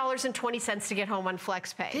 $7.20 to get home on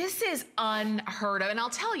FlexPay. This is unheard of. And I'll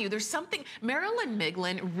tell you, there's something, Marilyn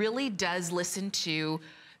Miglin really does listen to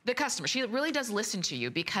the customer. She really does listen to you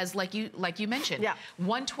because like you mentioned,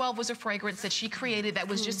 112 was a fragrance that she created that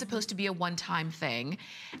was just supposed to be a one-time thing,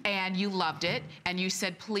 and you loved it and you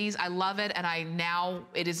said, please, I love it, and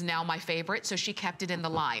it is now my favorite, so she kept it in the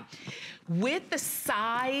line. With the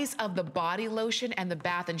size of the body lotion and the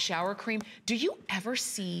bath and shower cream, do you ever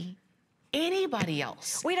see anybody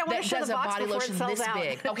else Wait, I want to show the box before it sells out.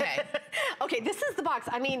 Big? Okay. Okay, this is the box.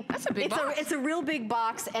 I mean, that's a big box. It's a real big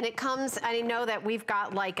box, and it comes. I know that we've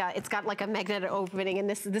got like it's got like a magnetic opening, and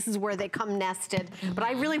this is where they come nested. But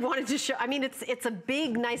I really wanted to show. I mean, it's a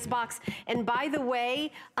big, nice box. And by the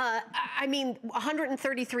way, I mean,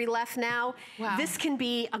 133 left now. Wow. This can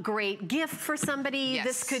be a great gift for somebody. Yes.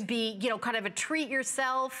 This could be, you know, kind of a treat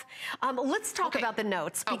yourself. Let's talk about the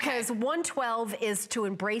notes, because 112 is to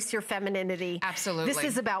embrace your femininity. Absolutely. This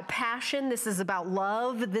is about passion. This is about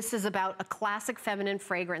love. This is about a classic feminine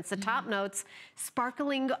fragrance. The top notes,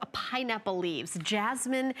 sparkling pineapple leaves,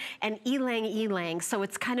 jasmine, and ylang ylang. So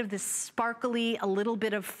it's kind of this sparkly, a little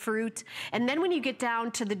bit of fruit. And then when you get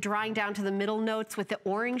down to the drying down to the middle notes with the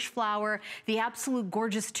orange flower, the absolute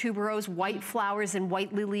gorgeous tuberose, white flowers and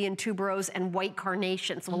white lily and tuberose and white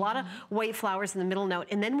carnation. So a lot of white flowers in the middle note.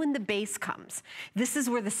 And then when the base comes, this is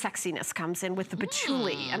where the sexiness comes in with the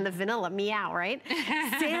patchouli and the vanilla, meow, right?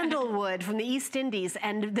 Sandalwood from the East Indies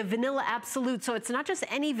and the vanilla absolute. So it's not just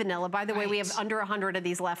any vanilla. By the way, we have under 100 of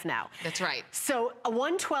these left now. That's right. So a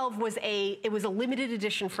 112 was a limited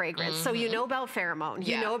edition fragrance. So you know about Pheromone.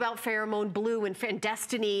 You know about Pheromone Blue and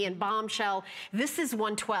Destiny and Bombshell. This is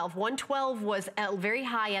 112. 112 was a very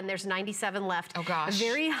high end. There's 97 left. Oh gosh. A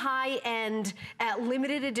very high end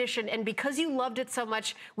limited edition. And because you loved it so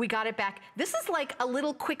much, we got it back. This is like a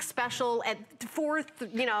little quick special at 4,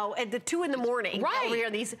 you know, at the 2 in the morning. Right. Over here,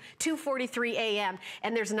 these 2:43 a.m.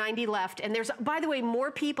 And there's 90 left. And there's, by the way,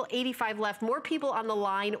 more people, 85 left, more people on the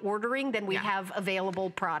line ordering than we have available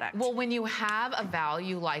product. Well, when you have a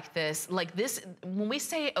value like this, when we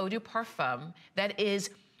say eau de parfum, that is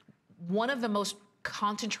one of the most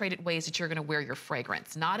concentrated ways that you're gonna wear your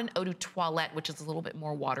fragrance, not an eau de toilette, which is a little bit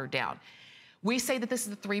more watered down. We say that this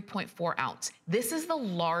is a 3.4 ounce. This is the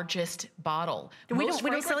largest bottle. We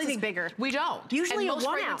don't sell anything bigger. We don't. Usually and most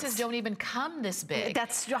 1 fragrances ounce. don't even come this big.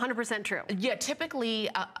 That's 100% true. Yeah,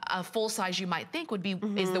 typically a full size you might think would be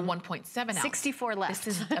is the 1.7 ounce. 64 left.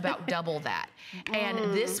 This is about double that. And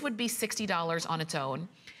this would be $60 on its own.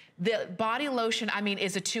 The body lotion, I mean,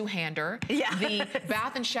 is a two-hander. Yeah. The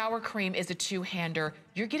bath and shower cream is a two-hander.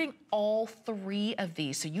 You're getting all 3 of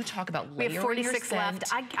these. So you talk about layering. We have 46 left.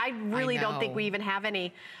 I really don't think know. we even have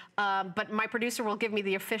any. But my producer will give me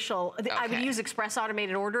the official. I would Okay. use express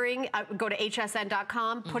automated ordering. Go to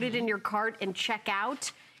hsn.com, put it in your cart, and check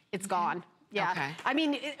out. It's gone. Yeah. Okay. I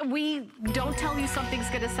mean, we don't tell you something's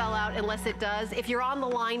going to sell out unless it does. If you're on the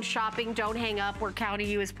line shopping, don't hang up. We're counting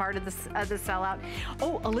you as part of the sellout.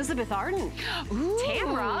 Oh, Elizabeth Arden. Ooh,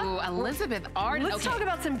 Tamra. Elizabeth Arden. Let's talk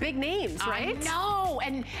about some big names, right? I know.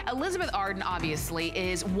 And Elizabeth Arden, obviously,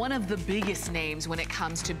 is one of the biggest names when it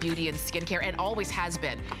comes to beauty and skincare, and always has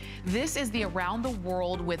been. This is the Around the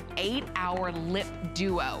World with 8-hour lip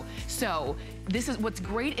duo. So this is what's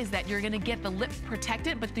great is that you're gonna get the lip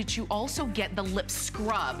protectant, but that you also get the lip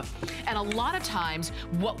scrub. And a lot of times,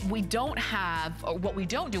 what we don't have, or what we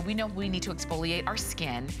don't do, we know we need to exfoliate our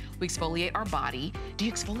skin, we exfoliate our body. Do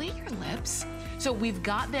you exfoliate your lips? So we've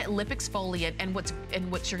got that lip exfoliant, and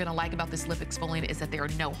what you're gonna like about this lip exfoliant is that there are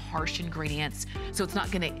no harsh ingredients, so it's not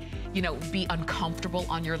gonna, you know, be uncomfortable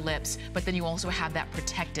on your lips, but then you also have that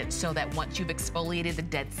protectant so that once you've exfoliated the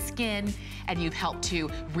dead skin and you've helped to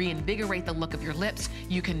reinvigorate the look of your lips,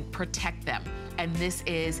 you can protect them. And this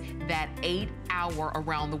is that 8-hour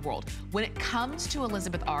Around the World. When it comes to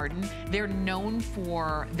Elizabeth Arden, they're known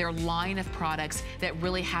for their line of products that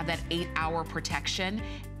really have that 8-hour protection.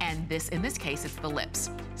 And this, in this case, it's the lips.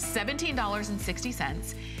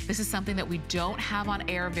 $17.60. This is something that we don't have on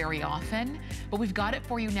air very often, but we've got it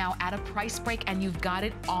for you now at a price break, and you've got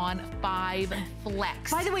it on 5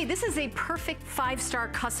 Flex. By the way, this is a perfect 5-star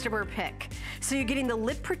customer pick. So you're getting the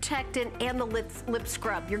lip protectant and the lip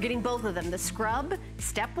scrub. You're getting both of them. The scrub,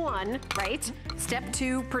 step 1, right? Step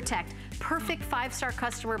 2, protect. Perfect 5-star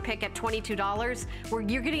customer pick at $22, where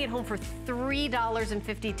you're getting it home for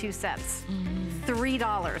 $3.52.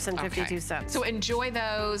 $3.52. Okay. So enjoy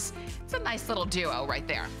those. It's a nice little duo right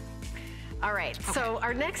there. All right, so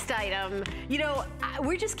our next item, you know,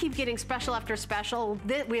 we just keep getting special after special.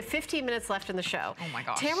 We have 15 minutes left in the show. Oh my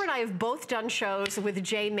gosh. Tamara and I have both done shows with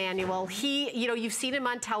Jay Manuel. He, you know, you've seen him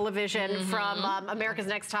on television from America's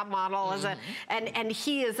Next Top Model, as and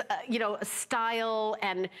he is, you know, a style,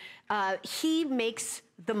 and he makes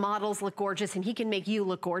the models look gorgeous, and he can make you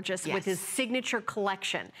look gorgeous with his signature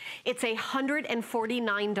collection. It's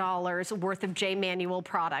 $149 worth of Jay Manuel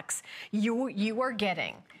products. You are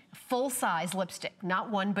getting full-size lipstick, not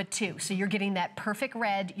 1 but 2. So you're getting that perfect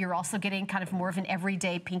red. You're also getting kind of more of an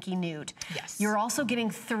everyday pinky nude. Yes. You're also getting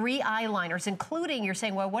 3 eyeliners, including, you're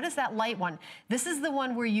saying, well, what is that light one? This is the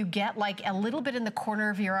one where you get like a little bit in the corner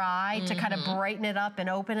of your eye to kind of brighten it up and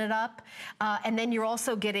open it up. And then you're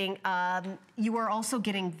also getting,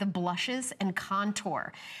 the blushes and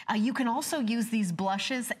contour. You can also use these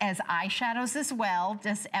blushes as eyeshadows as well,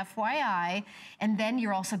 just FYI. And then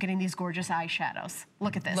you're also getting these gorgeous eyeshadows.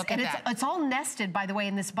 Look at this. Look at that. It's all nested, by the way,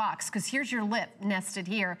 in this box, because here's your lip nested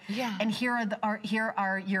here. Yeah. And here are your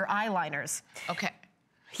eyeliners. Okay.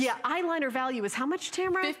 Yeah, eyeliner value is how much,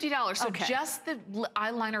 Tamara? $50. So okay. just the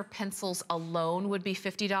eyeliner pencils alone would be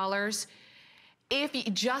 $50. If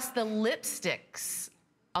just the lipsticks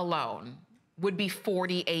alone would be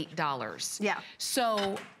 $48. Yeah.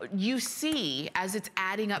 So you see, as it's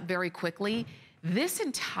adding up very quickly, this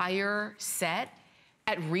entire set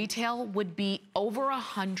at retail would be over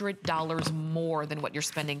 $100 more than what you're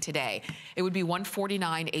spending today. It would be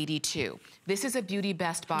 $149.82. This is a beauty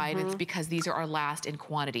best buy, and it's because these are our last in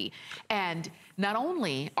quantity. And not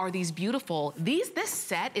only are these beautiful, this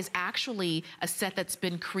set is actually a set that's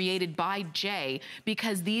been created by Jay,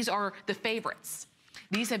 because these are the favorites.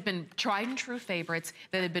 These have been tried and true favorites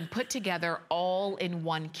that have been put together all in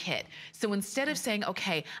one kit. So instead of saying,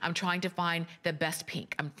 okay, I'm trying to find the best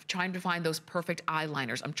pink, I'm trying to find those perfect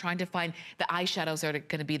eyeliners, I'm trying to find the eyeshadows that are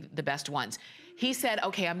gonna be the best ones, he said,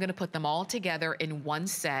 okay, I'm gonna put them all together in one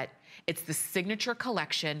set. It's the signature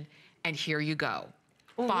collection, and here you go.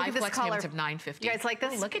 Ooh, 5 flex payments of $9.50. You guys like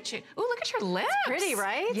this? Ooh, look at you. Ooh, look at your lips. It's pretty,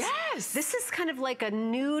 right? Yes. This is kind of like a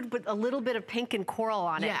nude, but a little bit of pink and coral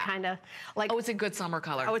on it, kind of like. Oh, it's a good summer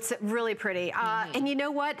color. Oh, it's really pretty. And you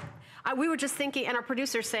know what? We were just thinking, and our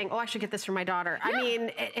producer's saying, oh, I should get this for my daughter. Yeah. I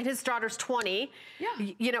mean, and his daughter's 20. Yeah.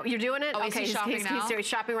 You know, you're doing it? Oh, okay, is he shopping now? He's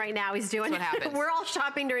shopping right now. He's doing That's what happens. We're all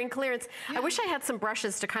shopping during clearance. Yeah. I wish I had some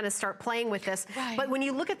brushes to kind of start playing with this. Right. But when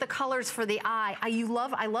you look at the colors for the eye, I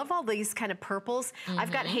love all these kind of purples.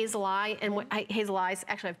 I've got hazel eye and hazel eyes.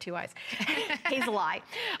 Actually, I have 2 eyes. Hazel eye.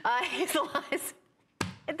 Hazel eyes.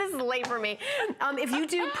 This is late for me. If you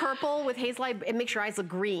do purple with hazel eye, it makes your eyes look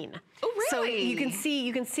green. Oh, really? So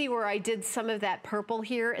you can see where I did some of that purple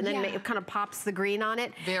here, and then it kind of pops the green on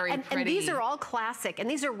it. Very pretty. And these are all classic, and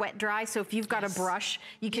these are wet dry. So if you've got a brush,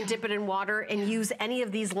 you can dip it in water and use any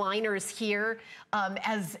of these liners here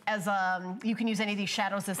you can use any of these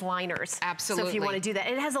shadows as liners. Absolutely. So if you want to do that,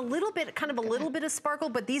 and it has a little bit, kind of a little bit of sparkle,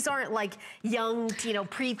 but these aren't like young, you know,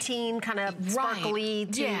 preteen kind of sparkly.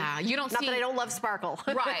 Yeah, you don't see. Not that I don't love sparkle.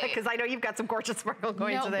 Right. Because I know you've got some gorgeous sparkle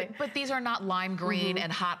going today. But these are not lime green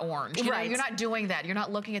and hot orange. You know, you're not doing that. You're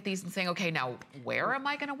not looking at these and saying, okay, now where am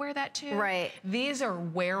I going to wear that to? Right. These are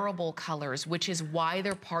wearable colors, which is why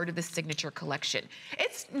they're part of the signature collection.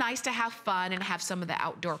 It's nice to have fun and have some of the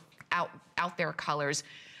out there colors.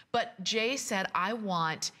 But Jay said, I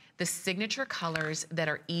want the signature colors that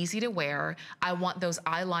are easy to wear. I want those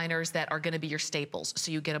eyeliners that are going to be your staples.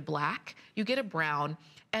 So you get a black, you get a brown,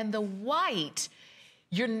 and the white,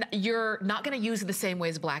 you're not going to use it the same way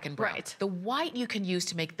as black and brown. Right. The white you can use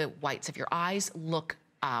to make the whites of your eyes look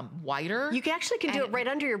whiter. You actually can do it right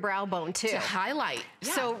under your brow bone too. To highlight.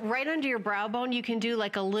 Yeah. So right under your brow bone, you can do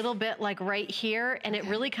like a little bit like right here, and it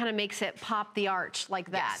really kind of makes it pop the arch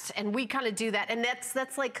like that. Yes. And we kind of do that. And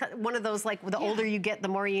that's like one of those, like the older you get, the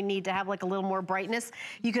more you need to have like a little more brightness.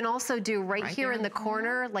 You can also do right here in the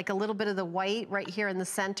corner, like a little bit of the white right here in the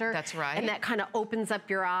center. That's right. And that kind of opens up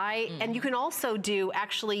your eye. And you can also do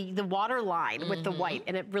actually the water line with the white,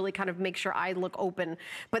 and it really kind of makes your eye look open.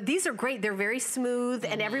 But these are great. They're very smooth.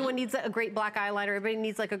 And everyone needs a great black eyeliner. Everybody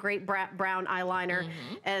needs like a great brown eyeliner.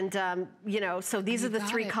 And, you know, so these are the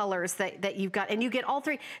 3 colors that you've got. And you get all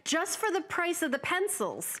 3 just for the price of the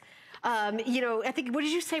pencils. You know, I think, what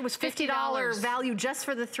did you say was $50 value just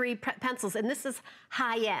for the 3 pencils? And this is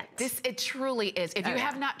high end. It truly is. If you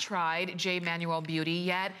have not tried J. Manuel Beauty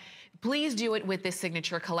yet, please do it with this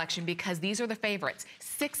signature collection, because these are the favorites.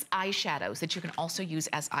 6 eyeshadows that you can also use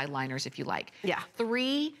as eyeliners if you like. Yeah.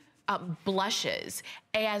 3 blushes,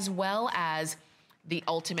 as well as the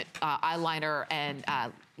ultimate eyeliner and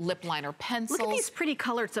lip liner pencils. Look at these pretty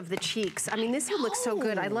colors of the cheeks. I mean, this would look so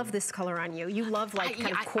good. I love this color on you. You love like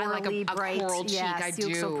kind of corally, bright. Coral cheek. I do. You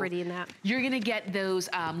look so pretty in that. You're gonna get those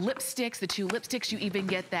lipsticks, the 2 lipsticks. You even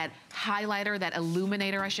get that highlighter, that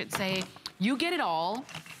illuminator, I should say. You get it all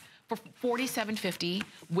for $47.50,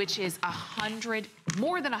 which is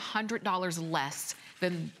more than $100 less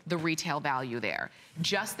than the retail value there.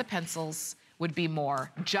 Just the pencils would be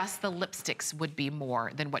more. Just the lipsticks would be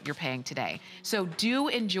more than what you're paying today. So do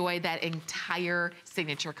enjoy that entire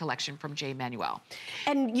signature collection from J. Manuel.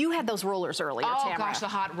 And you had those rollers earlier, Tamara. Oh gosh, the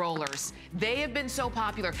hot rollers. They have been so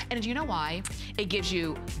popular. And do you know why? It gives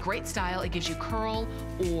you great style. It gives you curl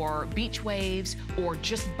or beach waves or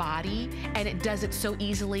just body. And it does it so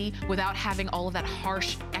easily without having all of that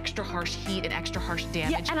harsh, extra harsh heat and extra harsh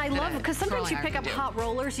damage. Yeah, and I love it because sometimes you pick up hot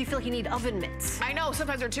rollers, you feel like you need oven mitts. I know,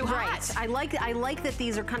 sometimes they're too hot. I like that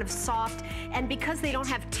these are kind of soft, and because they don't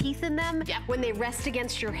have teeth in them, when they rest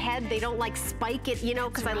against your head, they don't like spike it, you know,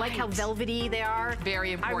 because I like how velvety they are.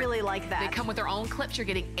 Very important. I really like that. They come with their own clips. You're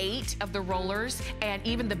getting 8 of the rollers, and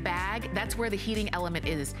even the bag, that's where the heating element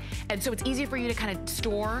is. And so it's easy for you to kind of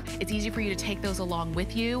store. It's easy for you to take those along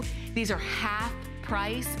with you. These are half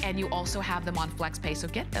price, and you also have them on FlexPay, so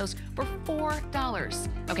get those for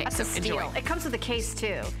 $4. Okay, that's a steal. Enjoy. It comes with a case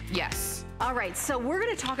too. Yes. All right, so we're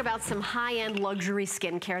going to talk about some high-end luxury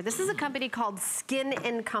skincare. This is a company called Skin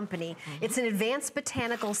 & Company. It's an advanced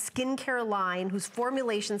botanical skincare line whose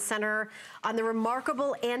formulations center on the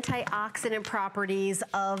remarkable antioxidant properties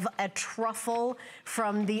of a truffle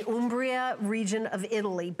from the Umbria region of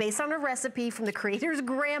Italy. Based on a recipe from the creator's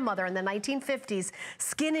grandmother in the 1950s,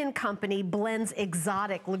 Skin & Company blends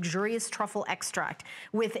exotic, luxurious truffle extract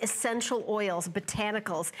with essential oils,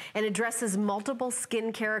 botanicals, and addresses multiple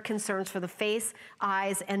skincare concerns for the face,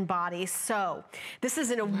 eyes, and body. So this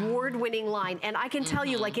is an award-winning line, and I can tell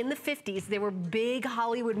you, like in the 50s, there were big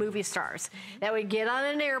Hollywood movie stars that would get on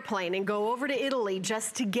an airplane and go over to Italy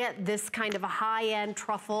just to get this kind of a high-end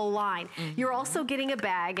truffle line. You're also getting a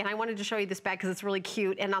bag, and I wanted to show you this bag because it's really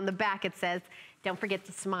cute, and on the back it says, Don't forget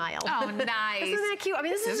to smile. Oh, nice. Isn't that cute? I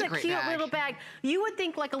mean, this is a cute bag. little bag. You would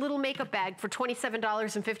think like a little makeup bag for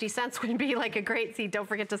 $27.50 would be like a great, see, don't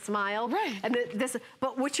forget to smile. Right. And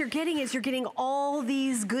but what you're getting is you're getting all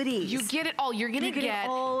these goodies. You get it all. You're going to get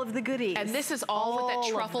all of the goodies. And this is all with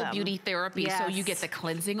that truffle beauty therapy. Yes. So you get the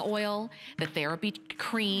cleansing oil, the therapy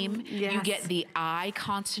cream, yes. you get the eye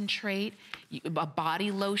concentrate, a body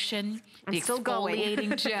lotion, the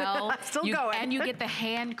exfoliating gel. I'm still going. And you get the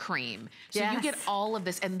hand cream. So yes. you get all of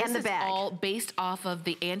this. And this is bag. all based off of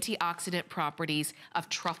the antioxidant properties of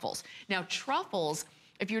truffles. Now, truffles,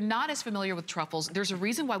 if you're not as familiar with truffles, there's a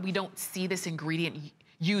reason why we don't see this ingredient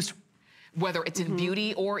used, whether it's in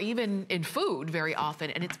beauty or even in food very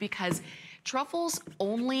often. And it's because truffles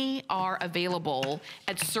only are available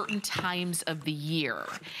at certain times of the year.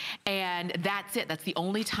 And that's it. That's the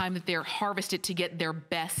only time that they're harvested to get their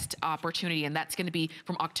best opportunity. And that's going to be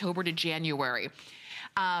from October to January.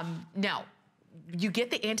 Now, you get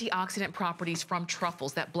the antioxidant properties from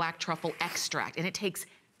truffles, that black truffle extract, and it takes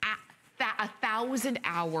 1,000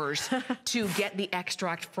 hours to get the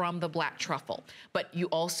extract from the black truffle. But you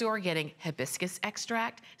also are getting hibiscus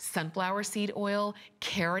extract, sunflower seed oil,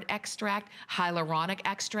 carrot extract, hyaluronic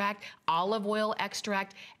extract, olive oil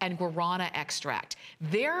extract, and guarana extract.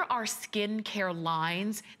 There are skincare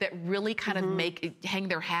lines that really kind of hang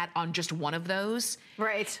their hat on just one of those.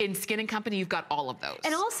 Right. In Skin & Company, you've got all of those.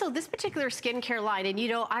 And also this particular skincare line, and you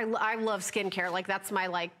know, I love skincare. Like that's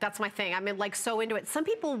my thing. I'm like so into it. Some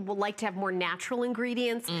people will like to have more natural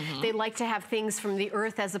ingredients. They like to have things from the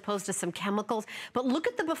earth as opposed to some chemicals. But look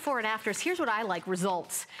at the before and afters. Here's what I like,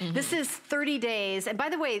 results. This is 30 days. And by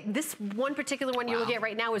the way, this one particular one you're looking at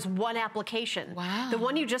right now is one application. Wow. The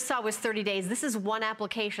one you just saw was 30 days. This is one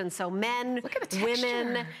application. So men, look at the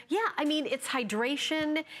women. texture. Yeah, I mean, it's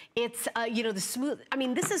hydration. It's, you know, the smooth. I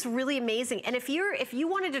mean, this is really amazing. And if you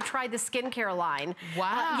wanted to try the skincare line,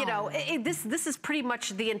 you know, this is pretty much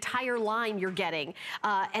the entire line you're getting.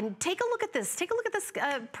 And take a look at this. Take a look at this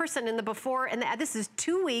person in the before, and this is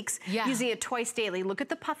 2 weeks using it twice daily. Look at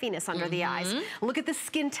the puffiness under the eyes. Look at the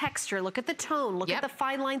skin texture. Look at the tone. Look at the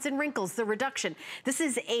fine lines and wrinkles, the reduction. This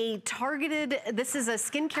is a targeted, this is a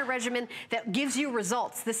skincare regimen that gives you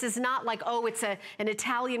results. This is not like, oh, it's an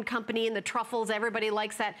Italian company and the truffles, everybody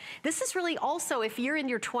likes that. This is really also, if you're in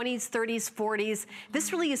your 20s, 30s, 40s,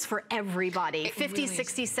 this really is for everybody. 50s,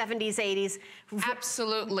 60s, 70s, 80s.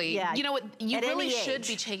 Absolutely. Yeah. You know what? You At really any should age.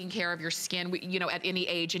 be taking care of your skin, you know, at any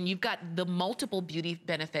age. And you've got the multiple beauty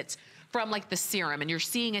benefits from like the serum, and you're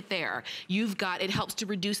seeing it there. You've got, it helps to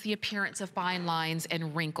reduce the appearance of fine lines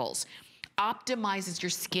and wrinkles. Optimizes your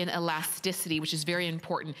skin elasticity, which is very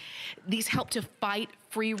important. These help to fight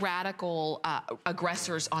free radical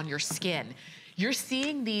aggressors on your skin. You're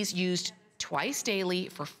seeing these used twice daily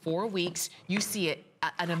for 4 weeks. You see it.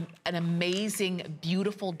 An amazing,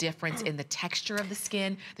 beautiful difference in the texture of the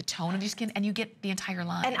skin, the tone of your skin, and you get the entire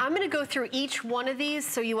line. And I'm going to go through each one of these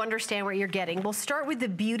so you understand what you're getting. We'll start with the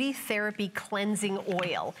Beauty Therapy Cleansing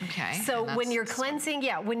Oil. Okay. So when you're cleansing,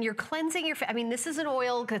 when you're cleansing your face, I mean, this is an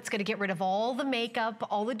oil that's going to get rid of all the makeup,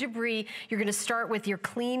 all the debris. You're going to start with your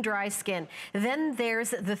clean, dry skin. Then there's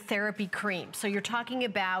the Therapy Cream. So you're talking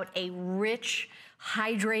about a rich,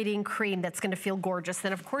 hydrating cream that's going to feel gorgeous.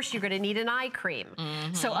 Then of course you're going to need an eye cream.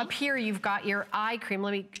 So up here you've got your eye cream.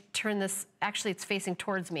 Let me turn this, actually it's facing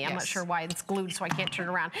towards me. I'm not sure why, it's glued so I can't turn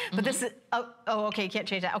around. But this is, okay, you can't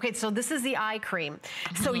change that. Okay, so this is the eye cream.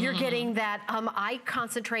 So you're getting that eye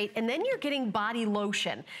concentrate, and then you're getting body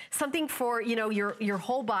lotion. Something for, you know, your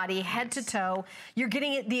whole body, head to toe. You're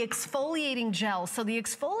getting the exfoliating gel. So the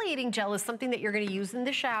exfoliating gel is something that you're going to use in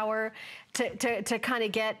the shower to kind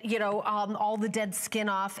of get, you know, all the dead skin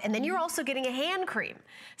off. And then you're also getting a hand cream.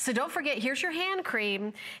 So don't forget, here's your hand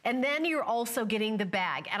cream, and then you're also getting the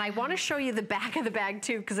bag. And I want to show you the back of the bag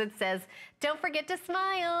too, because it says, don't forget to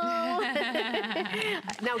smile.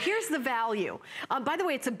 Now here's the value. By the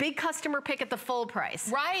way, it's a big customer pick at the full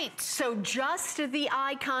price. Right. So just the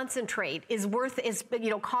eye concentrate is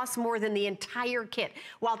costs more than the entire kit.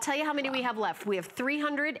 Well, I'll tell you how many we have left. We have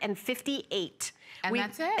 358. And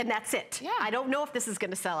that's it. And that's it. Yeah. I don't know if this is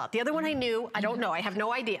going to sell out. The other one I knew, I don't know. I have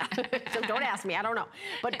no idea. So don't ask me. I don't know.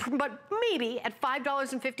 But maybe at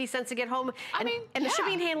 $5.50 to get home. And the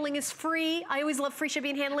shipping and handling is free. I always love free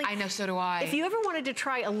shipping and handling. I know, so do I. If you ever wanted to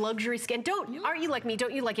try a luxury skin, aren't you like me?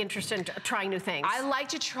 Don't you like interested in trying new things? I like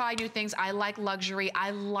to try new things. I like luxury.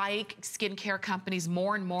 I like skincare companies.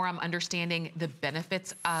 More and more I'm understanding the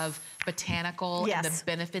benefits of botanical and the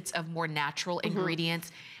benefits of more natural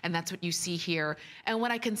ingredients. And that's what you see here. And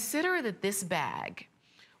when I consider that this bag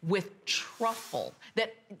with truffle,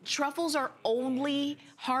 that truffles are only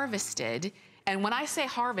harvested And when I say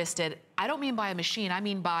harvested, I don't mean by a machine, I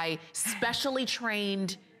mean by specially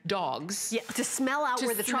trained dogs. Yeah, to smell out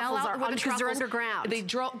where the truffles are, because they're underground. They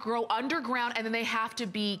grow underground, and then they have to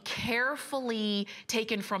be carefully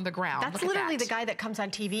taken from the ground. That's literally the guy that comes on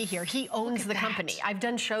TV here. He owns the company. I've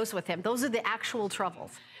done shows with him. Those are the actual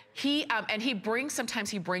truffles. And he brings, sometimes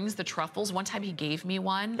he brings the truffles. One time he gave me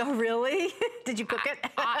one. Oh, really? Did you cook it?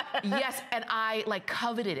 Yes, and I like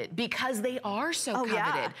coveted it because they are so coveted.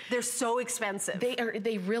 Yeah. They're so expensive.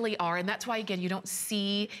 They really are, and that's why, again, you don't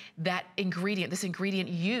see that ingredient, this ingredient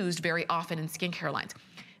used very often in skincare lines.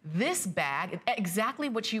 This bag, exactly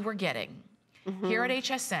what you were getting here at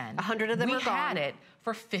HSN. 100 of them are gone. We had it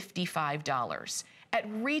for $55. At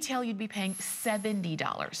retail, you'd be paying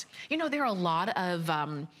 $70. You know, there are a lot of,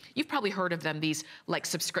 you've probably heard of them, these like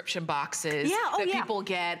subscription boxes that people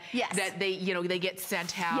get, that they get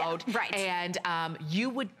sent out. Yeah, right. And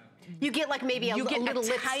you get like maybe a little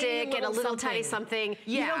lipstick and a little tiny something.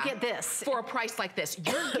 Yeah. You don't get this. For a price like this.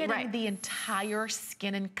 You're getting the entire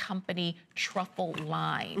Skin & Company truffle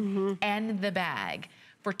line and the bag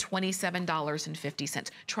for $27.50.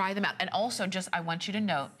 Try them out. And also, I want you to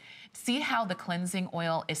note, see how the cleansing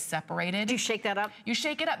oil is separated? Do you shake that up? You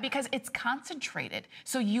shake it up because it's concentrated.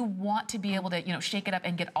 So you want to be able to, shake it up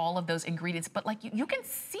and get all of those ingredients. But like you can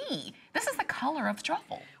see, this is the color of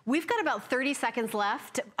truffle. We've got about 30 seconds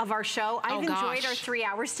left of our show. I've enjoyed our 3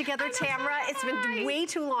 hours together, Tamara. It's been way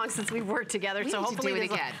too long since we've worked together. So hopefully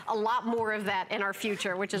there's a lot more of that in our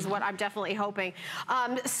future, which is what I'm definitely hoping.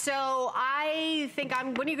 So I think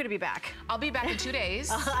when are you going to be back? I'll be back in 2 days.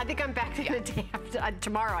 I think I'm back the day after,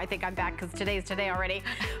 tomorrow. I think I'm back because today's today already.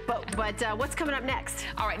 But what's coming up next?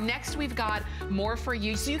 All right, next we've got more for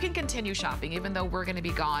you, so you can continue shopping even though we're going to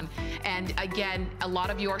be gone. And again, a lot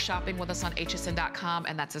of you are shopping with us on hsn.com,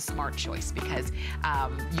 and that's a smart choice because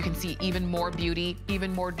you can see even more beauty,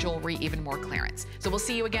 even more jewelry, even more clearance. So we'll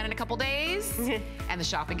see you again in a couple days, and the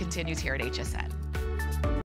shopping continues here at HSN.